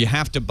 where you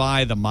have to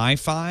buy the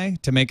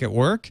MiFi to make it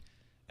work,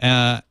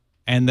 and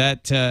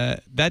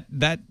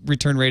that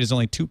return rate is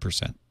only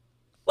 2%.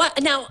 Well,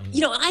 now,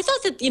 you know, I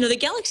thought that, you know, the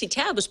Galaxy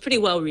Tab was pretty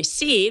well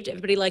received.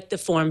 Everybody liked the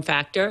form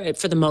factor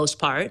for the most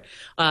part.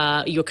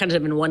 You were kind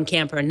of in one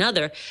camp or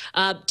another.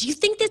 Do you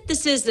think that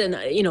this is a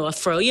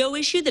Froyo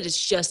issue, that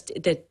it's just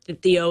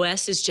that the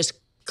OS is just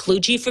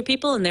kludgy for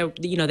people, and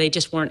they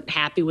just weren't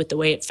happy with the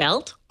way it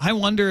felt? I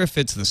wonder if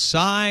it's the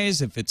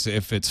size, if it's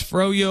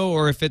Froyo,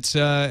 or if it's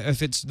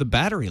the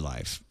battery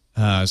life.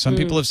 Some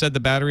people have said the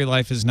battery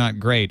life is not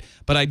great,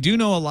 but I do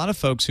know a lot of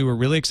folks who were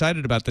really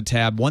excited about the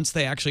Tab. Once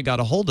they actually got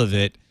a hold of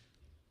it,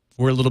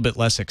 were a little bit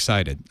less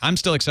excited. I'm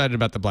still excited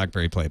about the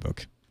BlackBerry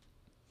Playbook.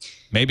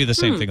 Maybe the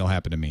same thing will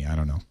happen to me. I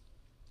don't know.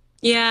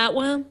 Yeah,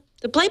 well,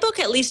 the Playbook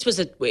at least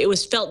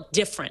felt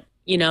different.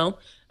 You know,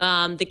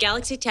 the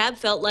Galaxy Tab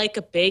felt like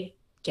a big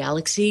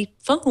Galaxy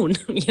phone.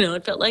 You know,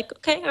 it felt like,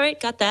 okay, all right,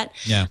 got that.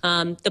 Yeah.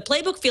 The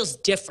Playbook feels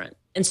different.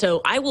 And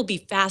so I will be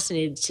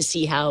fascinated to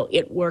see how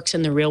it works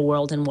in the real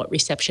world and what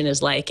reception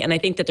is like. And I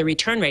think that the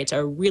return rates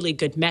are a really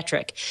good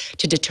metric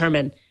to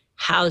determine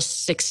how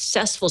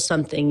successful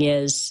something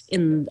is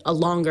in a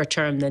longer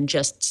term than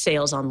just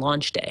sales on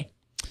launch day.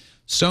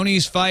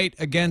 Sony's fight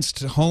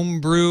against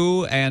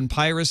homebrew and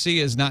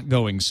piracy is not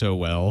going so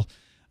well.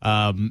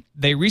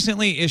 They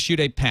recently issued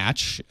a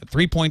patch,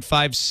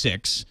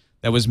 3.56,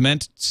 that was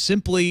meant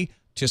simply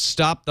to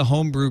stop the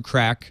homebrew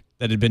crack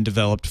that had been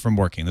developed from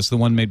working. This is the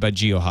one made by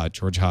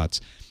George Hotz.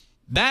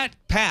 That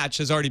patch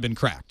has already been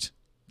cracked.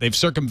 They've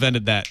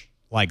circumvented that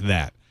like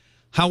that.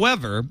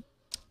 However,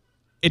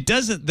 it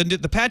doesn't.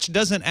 The patch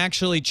doesn't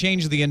actually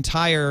change the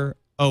entire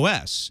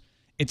OS.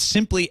 It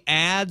simply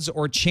adds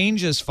or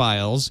changes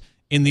files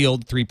in the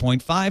old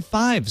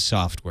 3.55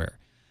 software.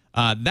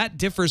 That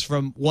differs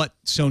from what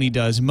Sony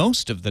does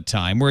most of the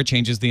time, where it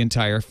changes the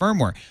entire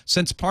firmware.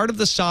 Since part of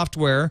the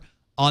software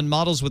on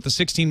models with the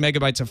 16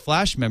 megabytes of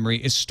flash memory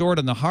is stored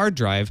on the hard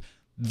drive,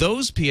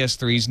 those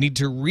PS3s need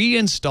to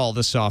reinstall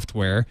the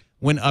software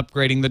when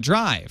upgrading the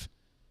drive.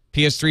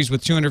 PS3s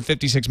with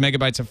 256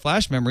 megabytes of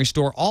flash memory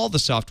store all the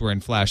software in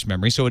flash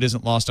memory, so it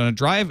isn't lost on a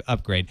drive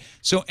upgrade.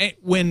 So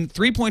when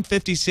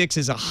 3.56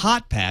 is a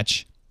hot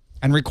patch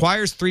and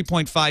requires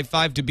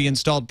 3.55 to be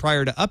installed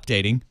prior to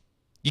updating,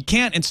 you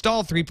can't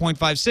install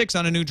 3.56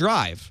 on a new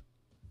drive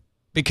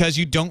because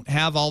you don't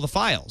have all the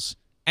files.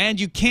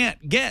 And you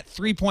can't get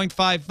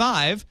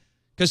 3.55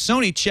 because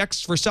Sony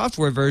checks for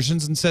software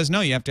versions and says, no,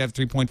 you have to have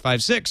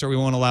 3.56 or we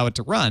won't allow it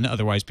to run.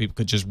 Otherwise, people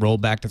could just roll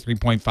back to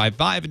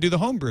 3.55 and do the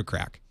homebrew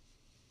crack.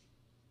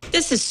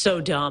 This is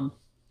so dumb.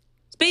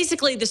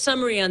 Basically, the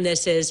summary on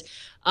this is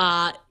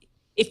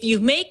if you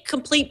make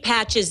complete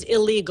patches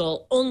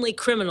illegal, only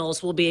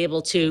criminals will be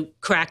able to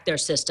crack their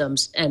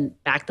systems and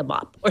back them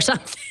up or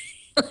something.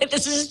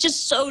 This is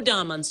just so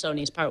dumb on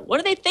Sony's part. What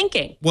are they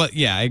thinking? Well,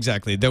 yeah,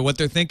 exactly. What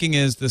they're thinking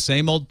is the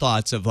same old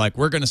thoughts of like,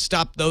 we're going to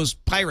stop those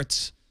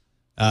pirates.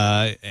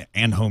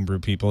 and homebrew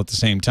people at the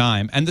same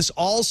time. And this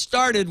all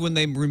started when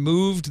they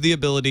removed the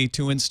ability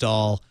to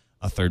install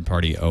a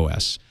third-party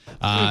OS.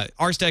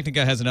 Ars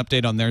Technica has an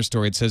update on their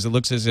story. It says it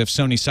looks as if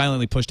Sony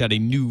silently pushed out a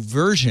new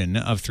version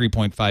of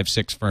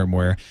 3.56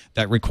 firmware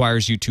that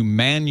requires you to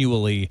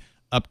manually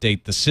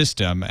update the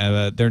system.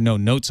 There are no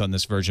notes on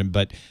this version,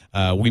 but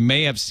we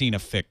may have seen a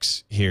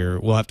fix here.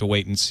 We'll have to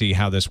wait and see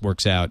how this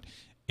works out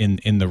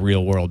in the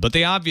real world. But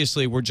they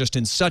obviously were just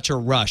in such a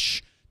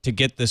rush to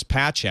get this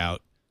patch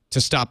out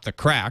to stop the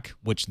crack,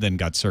 which then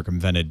got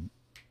circumvented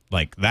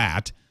like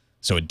that.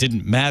 So it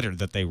didn't matter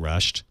that they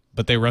rushed,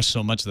 but they rushed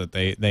so much that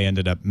they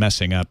ended up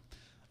messing up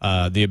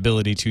the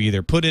ability to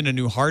either put in a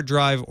new hard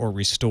drive or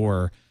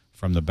restore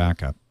from the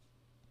backup.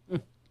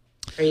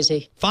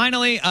 Crazy.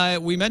 Finally,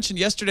 we mentioned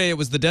yesterday it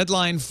was the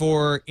deadline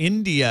for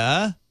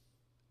India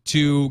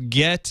to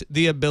get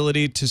the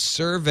ability to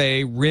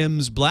survey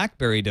RIM's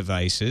BlackBerry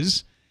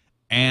devices,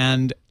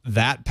 and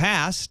that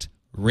passed.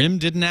 RIM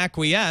didn't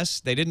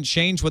acquiesce. They didn't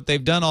change what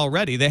they've done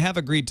already. They have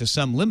agreed to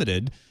some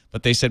limited,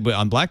 but they said, well,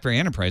 on BlackBerry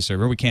Enterprise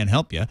server, we can't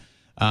help you.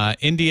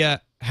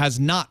 India has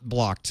not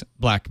blocked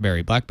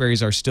BlackBerry.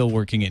 BlackBerries are still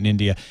working in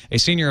India. A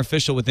senior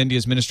official with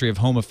India's Ministry of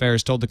Home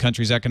Affairs told the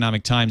country's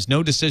Economic Times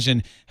no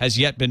decision has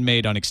yet been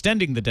made on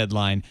extending the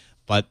deadline,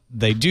 but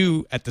they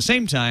do, at the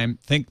same time,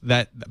 think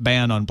that the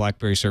ban on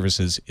BlackBerry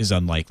services is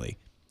unlikely.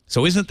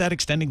 So isn't that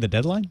extending the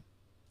deadline?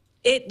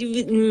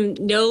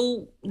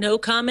 No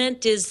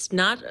comment is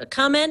not a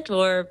comment,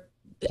 or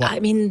I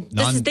mean,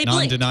 they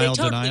blink. Non-denial, They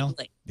totally denial?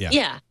 blink.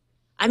 Yeah.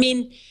 I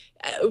mean,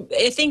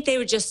 I think they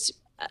were just.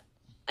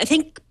 I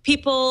think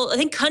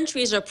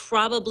countries are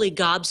probably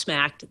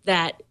gobsmacked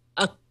that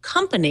a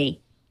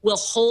company will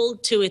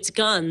hold to its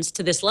guns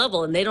to this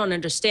level, and they don't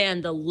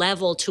understand the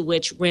level to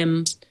which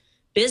RIM's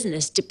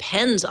business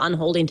depends on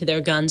holding to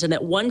their guns, and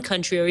that one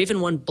country or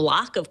even one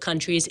block of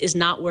countries is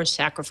not worth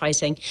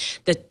sacrificing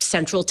the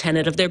central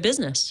tenet of their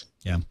business.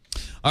 Yeah.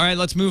 All right,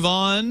 let's move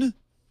on.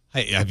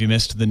 Hey, have you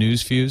missed the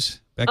news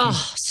fuse, Becky?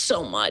 Oh,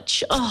 so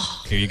much.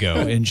 Oh. Here you go.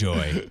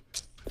 Enjoy.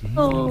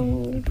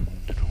 Oh.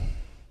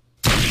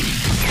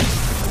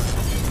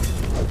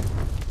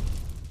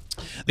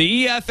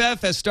 The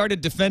EFF has started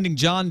defending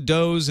John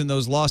Doe's in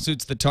those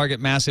lawsuits that target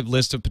massive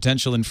lists of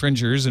potential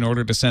infringers in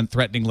order to send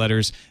threatening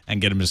letters and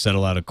get them to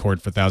settle out of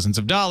court for thousands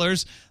of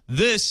dollars.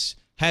 This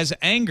has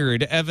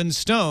angered Evan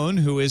Stone,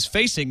 who is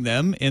facing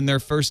them in their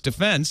first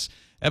defense.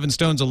 Evan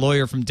Stone's a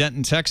lawyer from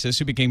Denton, Texas,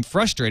 who became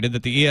frustrated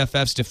that the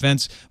EFF's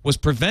defense was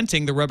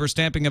preventing the rubber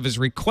stamping of his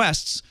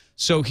requests,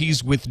 so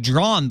he's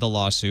withdrawn the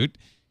lawsuit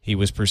he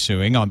was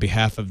pursuing on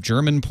behalf of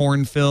German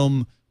porn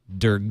film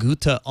Der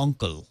Gute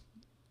Onkel.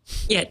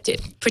 Yeah,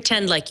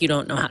 pretend like you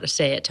don't know how to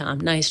say it, Tom.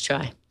 Nice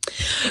try.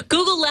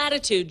 Google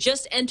Latitude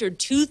just entered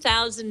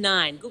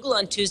 2009. Google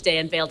on Tuesday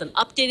unveiled an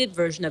updated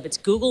version of its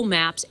Google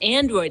Maps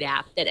Android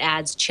app that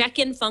adds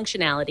check-in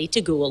functionality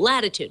to Google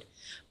Latitude.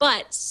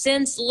 But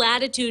since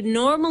Latitude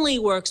normally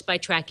works by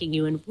tracking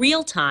you in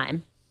real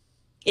time,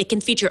 it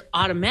can feature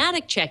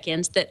automatic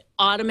check-ins that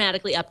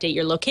automatically update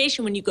your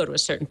location when you go to a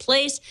certain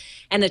place,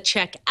 and a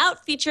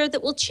check-out feature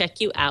that will check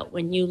you out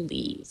when you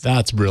leave.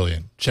 That's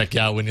brilliant. Check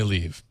you out when you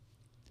leave.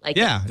 Like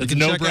Yeah, That's you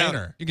can a check out-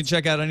 no-brainer. You can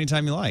check out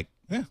anytime you like.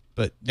 Yeah.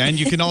 And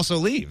you can also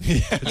leave.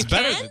 It's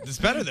better. can? It's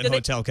better than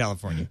Hotel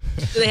California.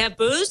 Do they have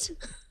booze?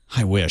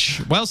 I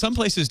wish. Well, some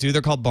places do.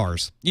 They're called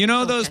bars. You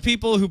know those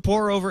people who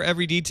pour over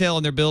every detail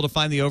in their bill to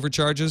find the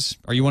overcharges?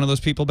 Are you one of those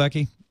people,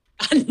 Becky?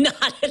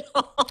 Not at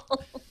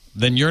all.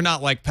 Then you're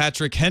not like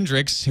Patrick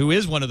Hendricks, who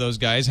is one of those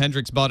guys.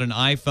 Hendricks bought an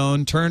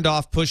iPhone, turned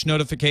off push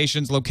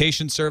notifications,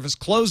 location service,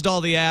 closed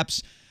all the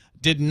apps,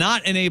 did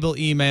not enable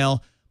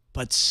email,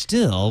 but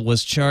still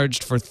was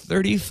charged for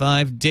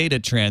 35 data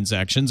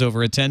transactions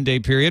over a 10-day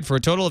period for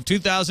a total of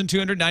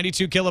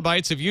 2,292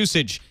 kilobytes of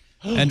usage.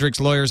 Hendricks'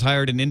 lawyers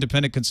hired an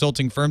independent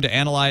consulting firm to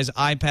analyze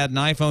iPad and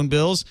iPhone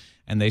bills,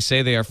 and they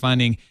say they are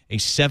finding a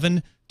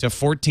 7 to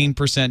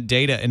 14%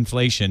 data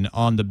inflation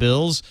on the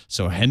bills.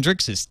 So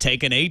Hendricks is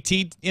taking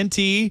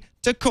AT&T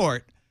to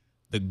court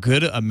the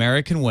good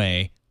American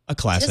way, a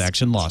class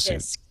action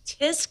lawsuit.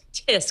 Tisk,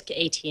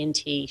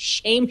 AT&T.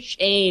 Shame,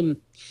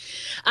 shame.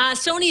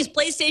 Sony's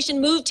PlayStation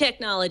Move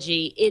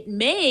technology, it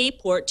may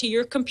port to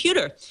your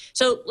computer.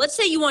 So let's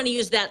say you want to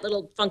use that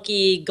little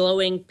funky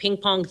glowing ping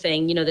pong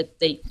thing, you know, that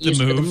they use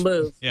for the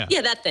Move. Yeah,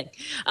 that thing.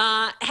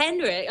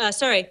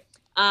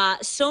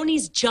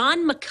 Sony's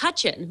John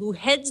McCutcheon, who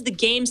heads the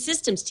game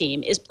systems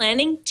team, is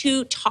planning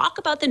to talk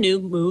about the new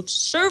Move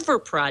server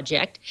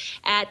project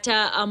at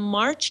a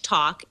March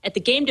talk at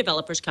the Game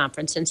Developers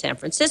Conference in San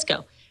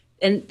Francisco.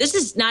 And this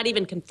is not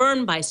even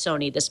confirmed by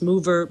Sony, this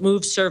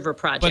Move server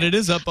project. But it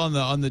is up on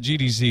the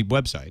GDC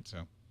website. So,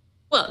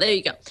 well, there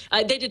you go.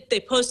 They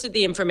posted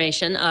the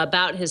information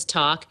about his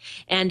talk,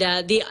 and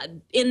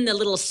in the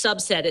little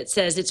subset it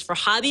says it's for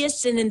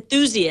hobbyists and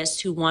enthusiasts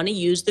who want to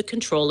use the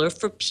controller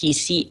for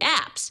PC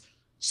apps.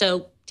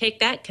 So take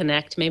that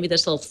Connect. Maybe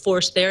this will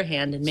force their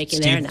hand in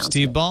making their announcement.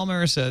 Steve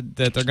Ballmer said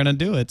that they're going to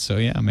do it, so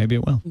yeah, maybe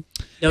it will.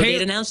 No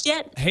date announced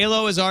yet.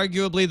 Halo is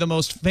arguably the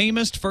most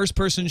famous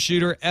first-person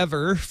shooter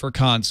ever for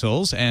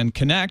consoles, and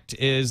Kinect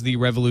is the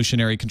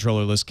revolutionary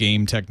controllerless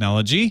game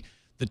technology.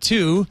 The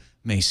two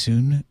may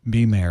soon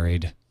be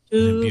married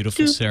in a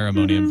beautiful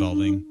ceremony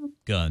involving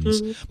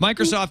guns.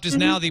 Microsoft is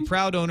now the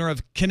proud owner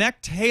of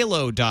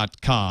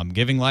ConnectHalo.com,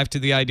 giving life to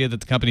the idea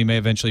that the company may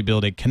eventually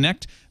build a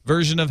Kinect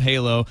version of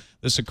Halo.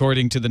 This,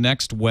 according to the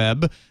Next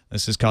Web.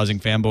 This is causing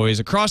fanboys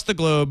across the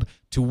globe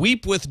to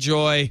weep with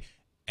joy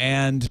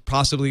and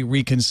possibly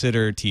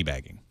reconsider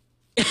teabagging.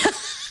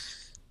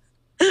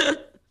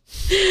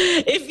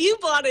 If you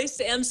bought a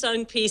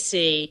Samsung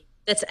PC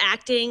that's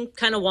acting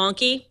kind of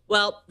wonky,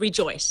 well,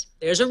 rejoice.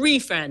 There's a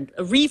refund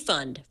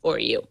for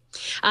you.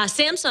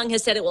 Samsung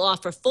has said it will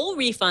offer full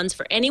refunds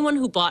for anyone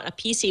who bought a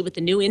PC with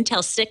the new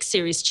Intel 6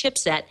 series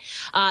chipset.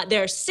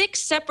 There are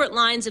 6 separate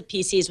lines of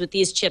PCs with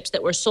these chips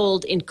that were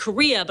sold in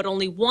Korea, but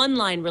only one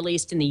line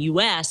released in the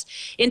U.S.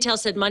 Intel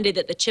said Monday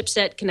that the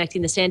chipset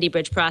connecting the Sandy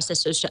Bridge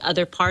processors to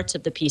other parts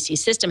of the PC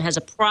system has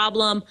a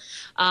problem.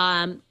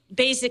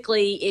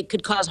 Basically, it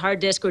could cause hard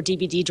disk or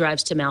DVD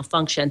drives to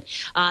malfunction.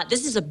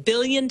 This is a $1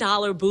 billion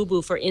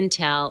boo-boo for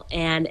Intel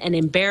and an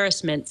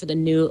embarrassment for the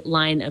new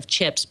line of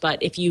chips.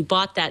 But if you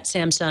bought that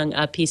Samsung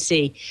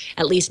PC,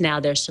 at least now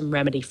there's some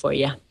remedy for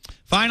you.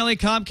 Finally,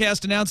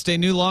 Comcast announced a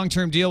new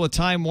long-term deal with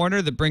Time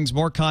Warner that brings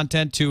more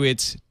content to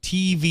its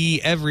TV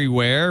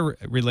Everywhere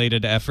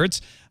related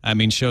efforts. I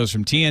mean, shows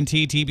from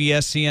TNT,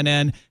 TBS,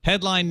 CNN,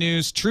 Headline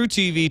News, True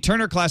TV,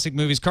 Turner Classic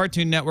Movies,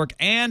 Cartoon Network,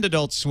 and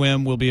Adult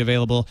Swim will be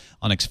available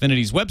on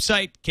Xfinity's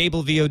website,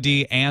 cable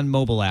VOD, and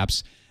mobile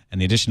apps. And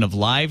the addition of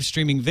live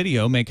streaming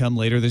video may come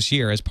later this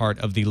year as part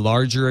of the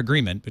larger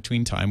agreement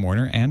between Time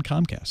Warner and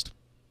Comcast.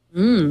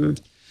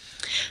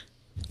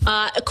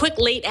 A quick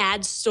late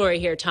ad story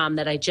here, Tom,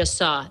 that I just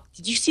saw.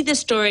 Did you see this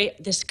story?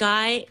 This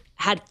guy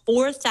had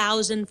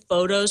 4,000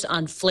 photos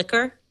on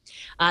Flickr.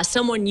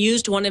 Someone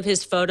used one of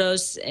his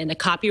photos in a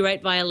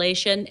copyright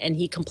violation, and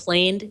he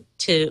complained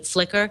to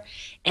Flickr,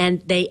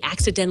 and they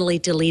accidentally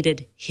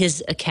deleted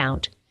his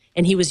account.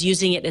 And he was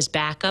using it as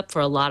backup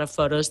for a lot of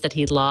photos that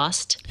he'd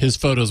lost. His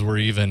photos were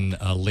even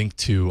linked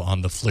to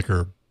on the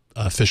Flickr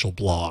official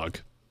blog.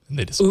 And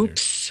they disappeared.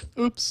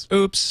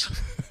 Oops.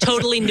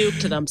 Totally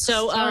nuked them.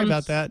 So Sorry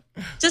about that.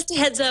 Just a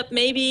heads up,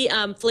 maybe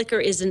Flickr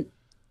isn't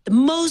the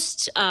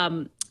most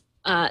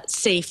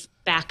safe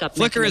backup.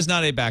 Flickr is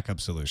not a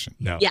backup solution.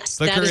 No. Yes.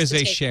 Flickr is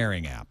a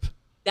sharing app.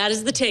 That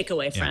is the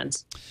takeaway,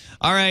 friends.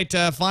 All right.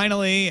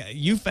 Finally,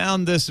 you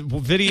found this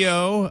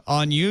video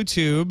on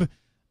YouTube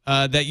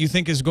that you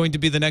think is going to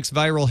be the next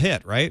viral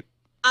hit, right?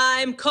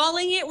 I'm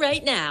calling it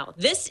right now.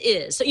 This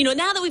is, so,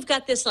 now that we've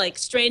got this like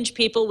strange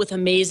people with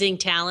amazing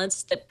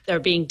talents that are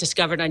being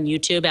discovered on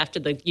YouTube after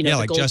the, the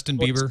like Gold Justin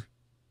Bieber.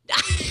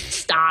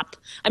 Stop.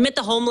 I meant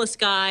the homeless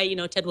guy,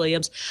 Ted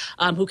Williams,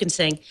 who can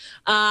sing.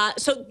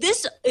 So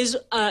this is,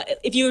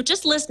 if you're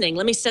just listening,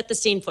 let me set the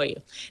scene for you.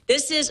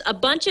 This is a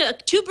bunch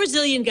of 2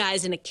 Brazilian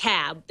guys in a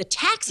cab. The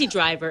taxi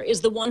driver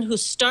is the one who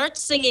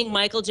starts singing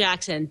Michael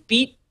Jackson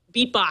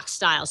beatbox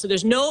style. So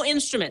there's no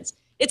instruments.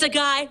 It's a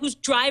guy who's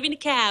driving a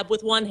cab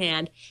with one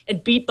hand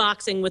and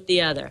beatboxing with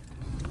the other.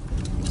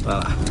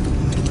 I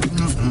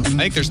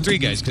think there's 3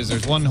 guys because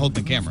there's one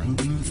holding the camera.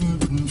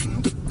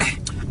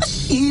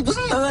 She was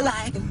more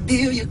like a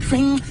billiard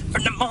cream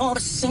from the morning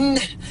scene.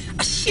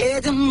 I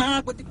shared the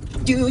mark with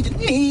you,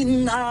 me,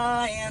 and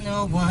I, and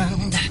no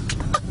one.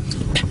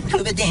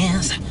 Who would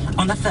dance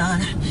on the floor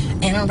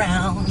and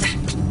around.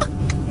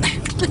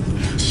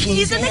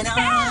 He's in the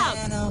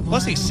cab.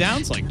 Plus, he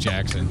sounds like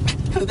Jackson.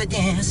 Who would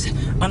dance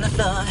on the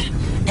floor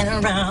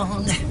and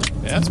around.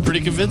 Yeah, that's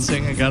pretty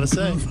convincing, I gotta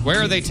say.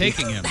 Where are they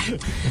taking him? I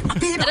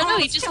don't know.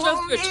 He just drove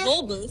through a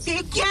toll booth.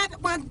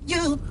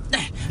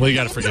 Well, you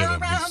gotta forgive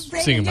him.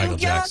 He's singing Michael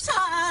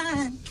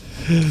Jackson.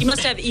 He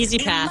must have Easy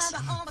Pass.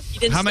 He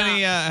didn't How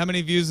stop.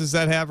 many views does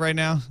that have right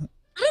now?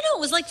 I don't know.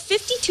 It was like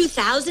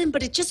 52,000,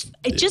 but it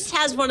just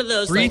has one of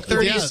those.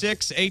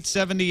 336,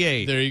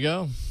 878. There you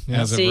go.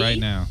 As of right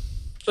now.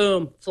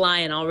 Boom,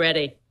 flying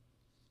already.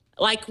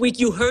 Like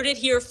you heard it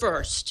here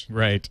first.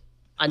 Right.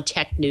 On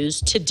Tech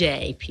News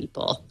Today,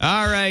 people.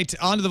 All right.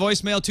 On to the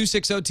voicemail.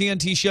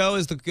 260-TNT Show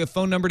is the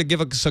phone number to give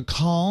us a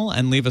call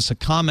and leave us a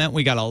comment.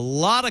 We got a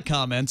lot of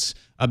comments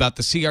about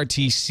the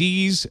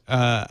CRTC's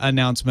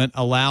announcement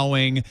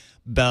allowing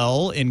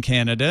Bell in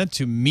Canada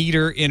to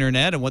meter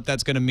internet and what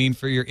that's going to mean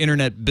for your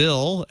internet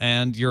bill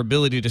and your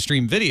ability to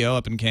stream video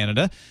up in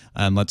Canada.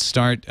 Let's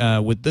start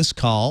with this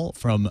call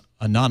from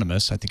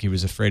Anonymous. I think he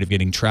was afraid of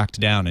getting tracked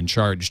down and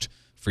charged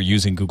for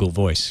using Google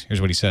Voice. Here's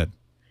what he said.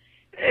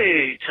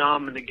 Hey,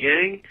 Tom and the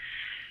gang.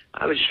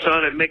 I just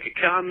thought I'd make a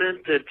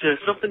comment that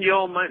something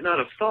y'all might not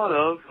have thought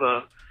of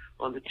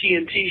on the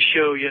TNT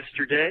show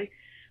yesterday.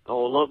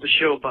 Oh, I love the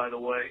show, by the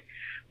way.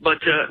 But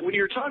when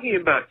you were talking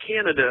about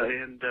Canada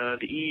and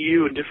the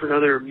EU and different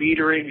other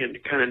metering and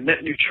kind of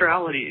net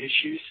neutrality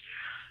issues,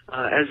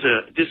 as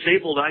a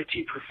disabled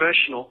IT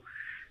professional,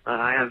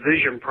 I have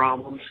vision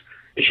problems.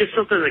 it's just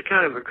something that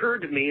kind of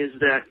occurred to me is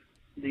that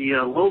the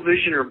low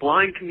vision or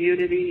blind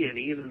community and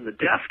even the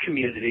deaf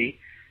community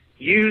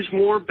use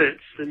more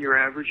bits than your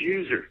average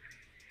user.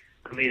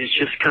 I mean, it's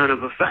just kind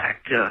of a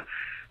fact.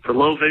 For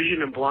low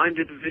vision and blind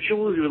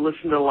individuals, who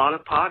listen to a lot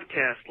of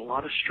podcasts, a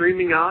lot of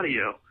streaming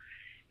audio.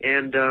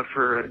 And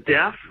for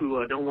deaf,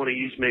 who don't want to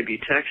use maybe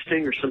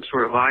texting or some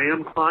sort of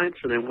IM clients,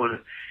 and they want to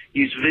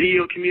use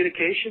video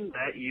communication,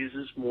 that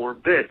uses more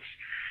bits.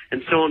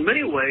 And so in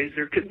many ways,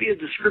 there could be a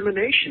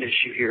discrimination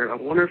issue here. I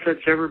wonder if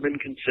that's ever been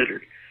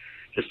considered.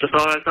 Just a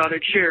thought I thought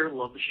I'd share.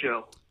 Love the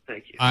show.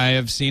 Thank you. I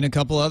have seen a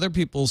couple other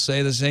people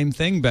say the same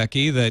thing,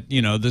 Becky, that,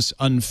 you know, this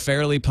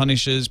unfairly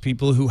punishes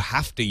people who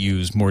have to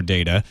use more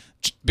data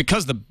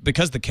because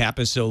the cap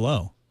is so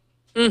low.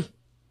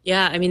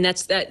 Yeah, I mean,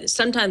 that.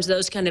 Sometimes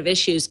those kind of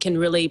issues can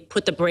really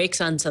put the brakes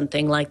on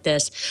something like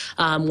this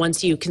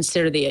once you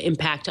consider the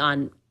impact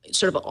on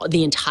sort of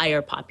the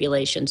entire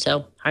population.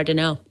 So hard to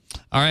know.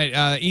 All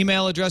right.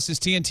 Email address is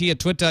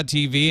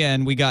tnt@twit.tv,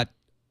 and we got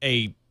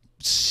a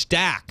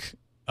stack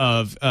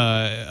of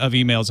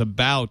emails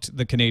about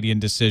the Canadian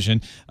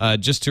decision.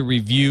 Just to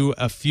review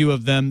a few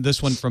of them,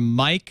 this one from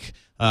Mike,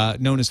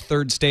 known as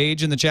Third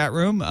Stage in the chat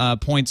room,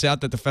 points out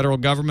that the federal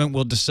government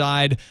will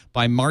decide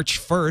by March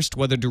 1st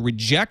whether to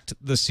reject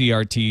the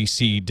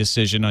CRTC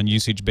decision on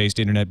usage-based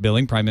internet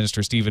billing. Prime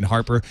Minister Stephen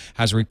Harper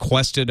has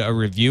requested a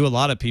review. A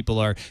lot of people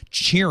are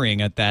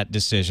cheering at that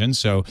decision,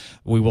 so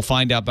we will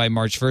find out by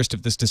March 1st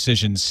if this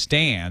decision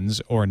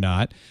stands or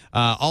not.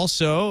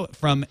 Also,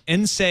 from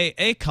Nsei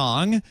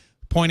Ekong,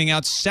 pointing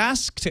out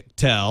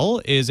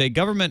SaskTel is a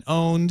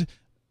government-owned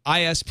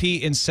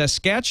ISP in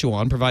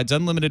Saskatchewan, provides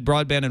unlimited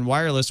broadband and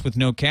wireless with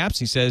no caps.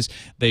 He says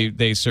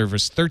they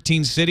service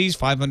 13 cities,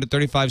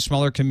 535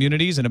 smaller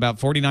communities, and about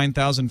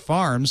 49,000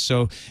 farms.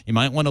 So you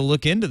might want to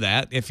look into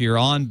that. If you're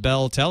on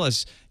Bell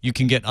Telus, you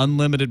can get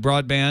unlimited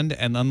broadband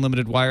and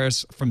unlimited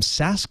wireless from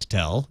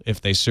SaskTel if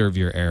they serve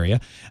your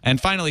area. And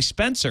finally,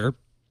 Spencer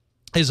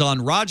is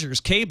on Rogers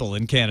Cable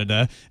in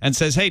Canada and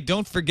says, hey,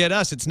 don't forget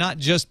us. It's not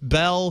just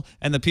Bell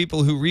and the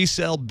people who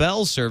resell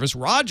Bell service.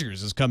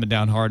 Rogers is coming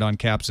down hard on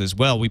caps as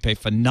well. We pay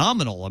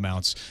phenomenal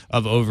amounts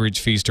of overage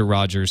fees to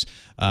Rogers,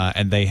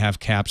 and they have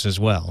caps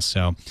as well.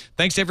 So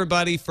thanks,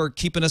 everybody, for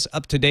keeping us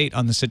up to date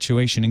on the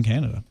situation in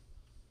Canada.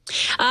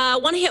 I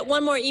want to hit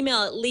one more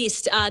email at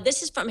least.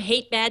 This is from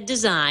Hate Bad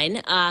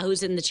Design,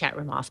 who's in the chat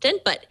room often.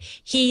 But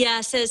he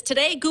says,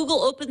 today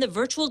Google opened the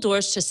virtual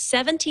doors to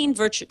 17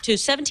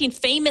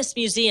 famous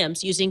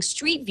museums using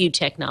Street View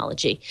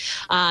technology.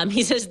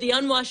 He says the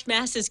unwashed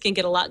masses can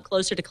get a lot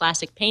closer to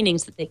classic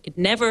paintings that they could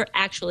never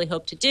actually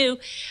hope to do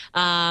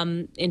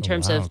in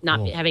terms of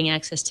not having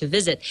access to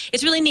visit.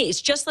 It's really neat.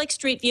 It's just like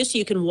Street View, so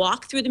you can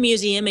walk through the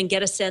museum and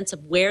get a sense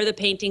of where the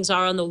paintings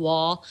are on the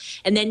wall.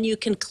 And then you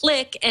can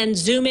click and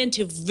zoom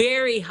into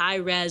very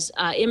high-res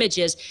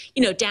images,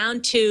 you know,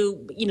 down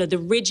to, you know, the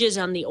ridges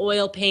on the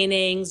oil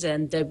paintings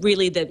and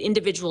the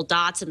individual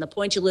dots and the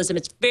pointillism.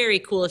 It's very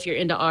cool if you're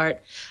into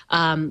art.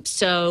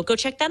 So go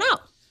check that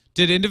out.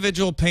 Did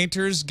individual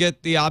painters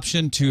get the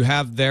option to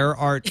have their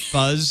art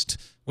fuzzed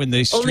when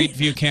the Street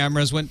View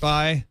cameras went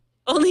by?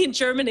 Only in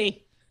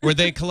Germany. Were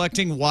they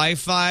collecting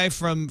Wi-Fi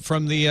from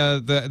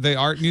the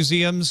art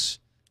museums?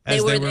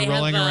 As they were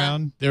rolling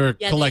around? They were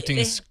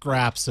collecting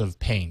scraps of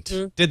paint.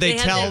 Did they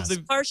tell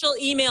the partial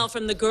email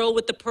from the girl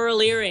with the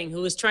pearl earring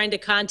who was trying to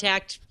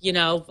contact, you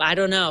know, I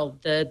don't know,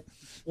 the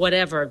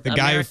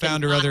guy who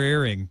found her other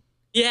earring.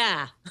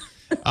 Yeah.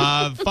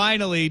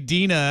 Finally,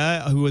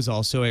 Dina, who is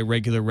also a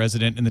regular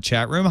resident in the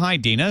chat room. Hi,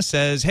 Dina,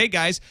 says, hey,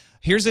 guys.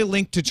 Here's a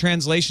link to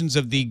translations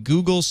of the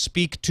Google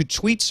Speak to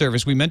Tweet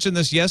service. We mentioned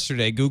this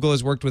yesterday. Google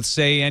has worked with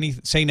Say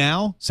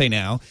Now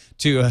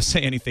to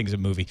Say Anything's a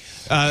movie.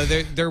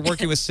 They're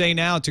working with Say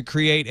Now to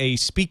create a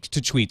Speak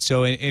to Tweet.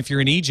 So if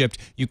you're in Egypt,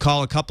 you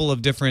call a couple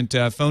of different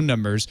phone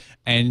numbers,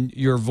 and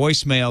your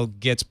voicemail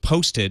gets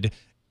posted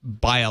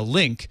by a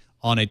link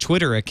on a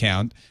Twitter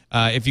account.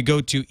 If you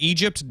go to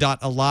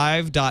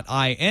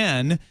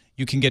egypt.alive.in,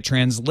 you can get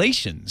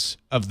translations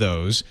of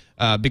those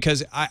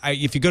because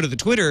if you go to the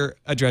Twitter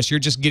address, you're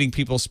just getting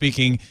people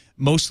speaking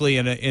mostly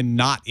in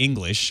not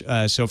English.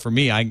 So for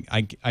me,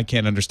 I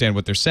can't understand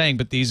what they're saying,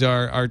 but these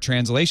are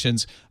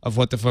translations of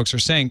what the folks are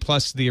saying,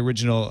 plus the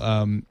original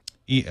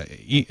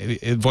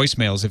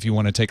voicemails if you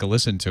want to take a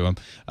listen to them.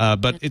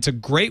 But it's a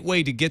great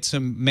way to get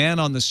some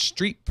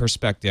man-on-the-street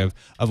perspective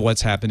of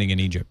what's happening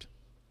in Egypt.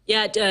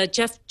 Yeah,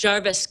 Jeff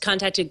Jarvis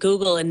contacted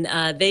Google, and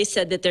they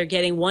said that they're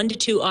getting 1 to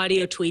 2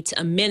 audio tweets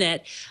a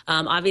minute.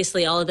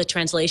 Obviously, all of the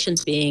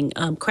translations being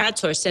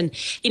crowdsourced, and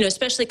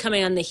especially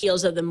coming on the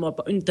heels of the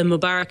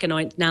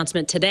Mubarak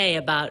announcement today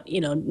about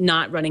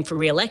not running for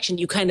re-election.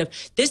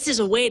 This is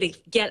a way to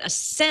get a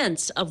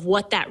sense of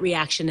what that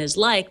reaction is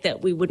like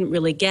that we wouldn't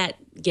really get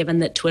given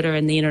that Twitter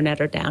and the internet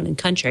are down in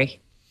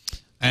country.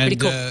 And,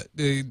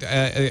 Pretty cool.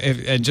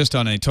 And just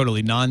on a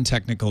totally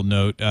non-technical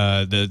note,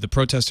 the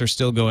protests are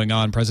still going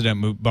on.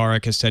 President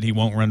Mubarak has said he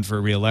won't run for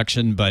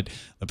re-election, but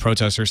the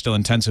protests are still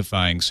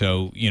intensifying.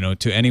 So,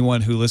 to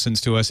anyone who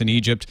listens to us in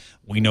Egypt,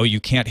 we know you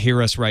can't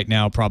hear us right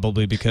now,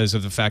 probably because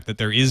of the fact that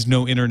there is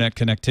no internet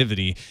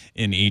connectivity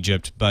in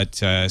Egypt. But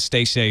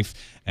stay safe,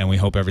 and we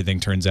hope everything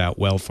turns out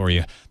well for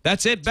you.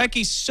 That's it,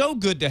 Becky. So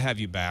good to have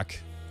you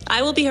back.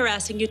 I will be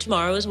harassing you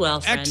tomorrow as well,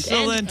 friend.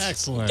 Excellent. And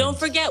Excellent. don't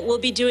forget, we'll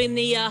be doing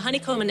the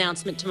honeycomb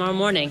announcement tomorrow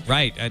morning.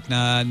 Right, at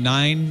 10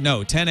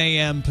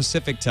 a.m.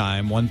 Pacific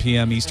time, 1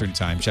 p.m. Eastern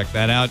time. Check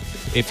that out.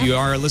 If you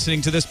are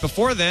listening to this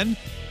before then,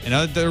 in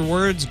other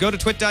words, go to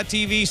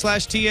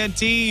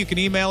twit.tv/TNT. You can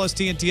email us,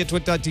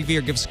 TNT@twit.tv,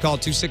 or give us a call,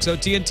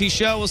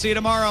 260-TNT-SHOW. We'll see you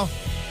tomorrow.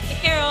 Take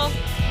care, all.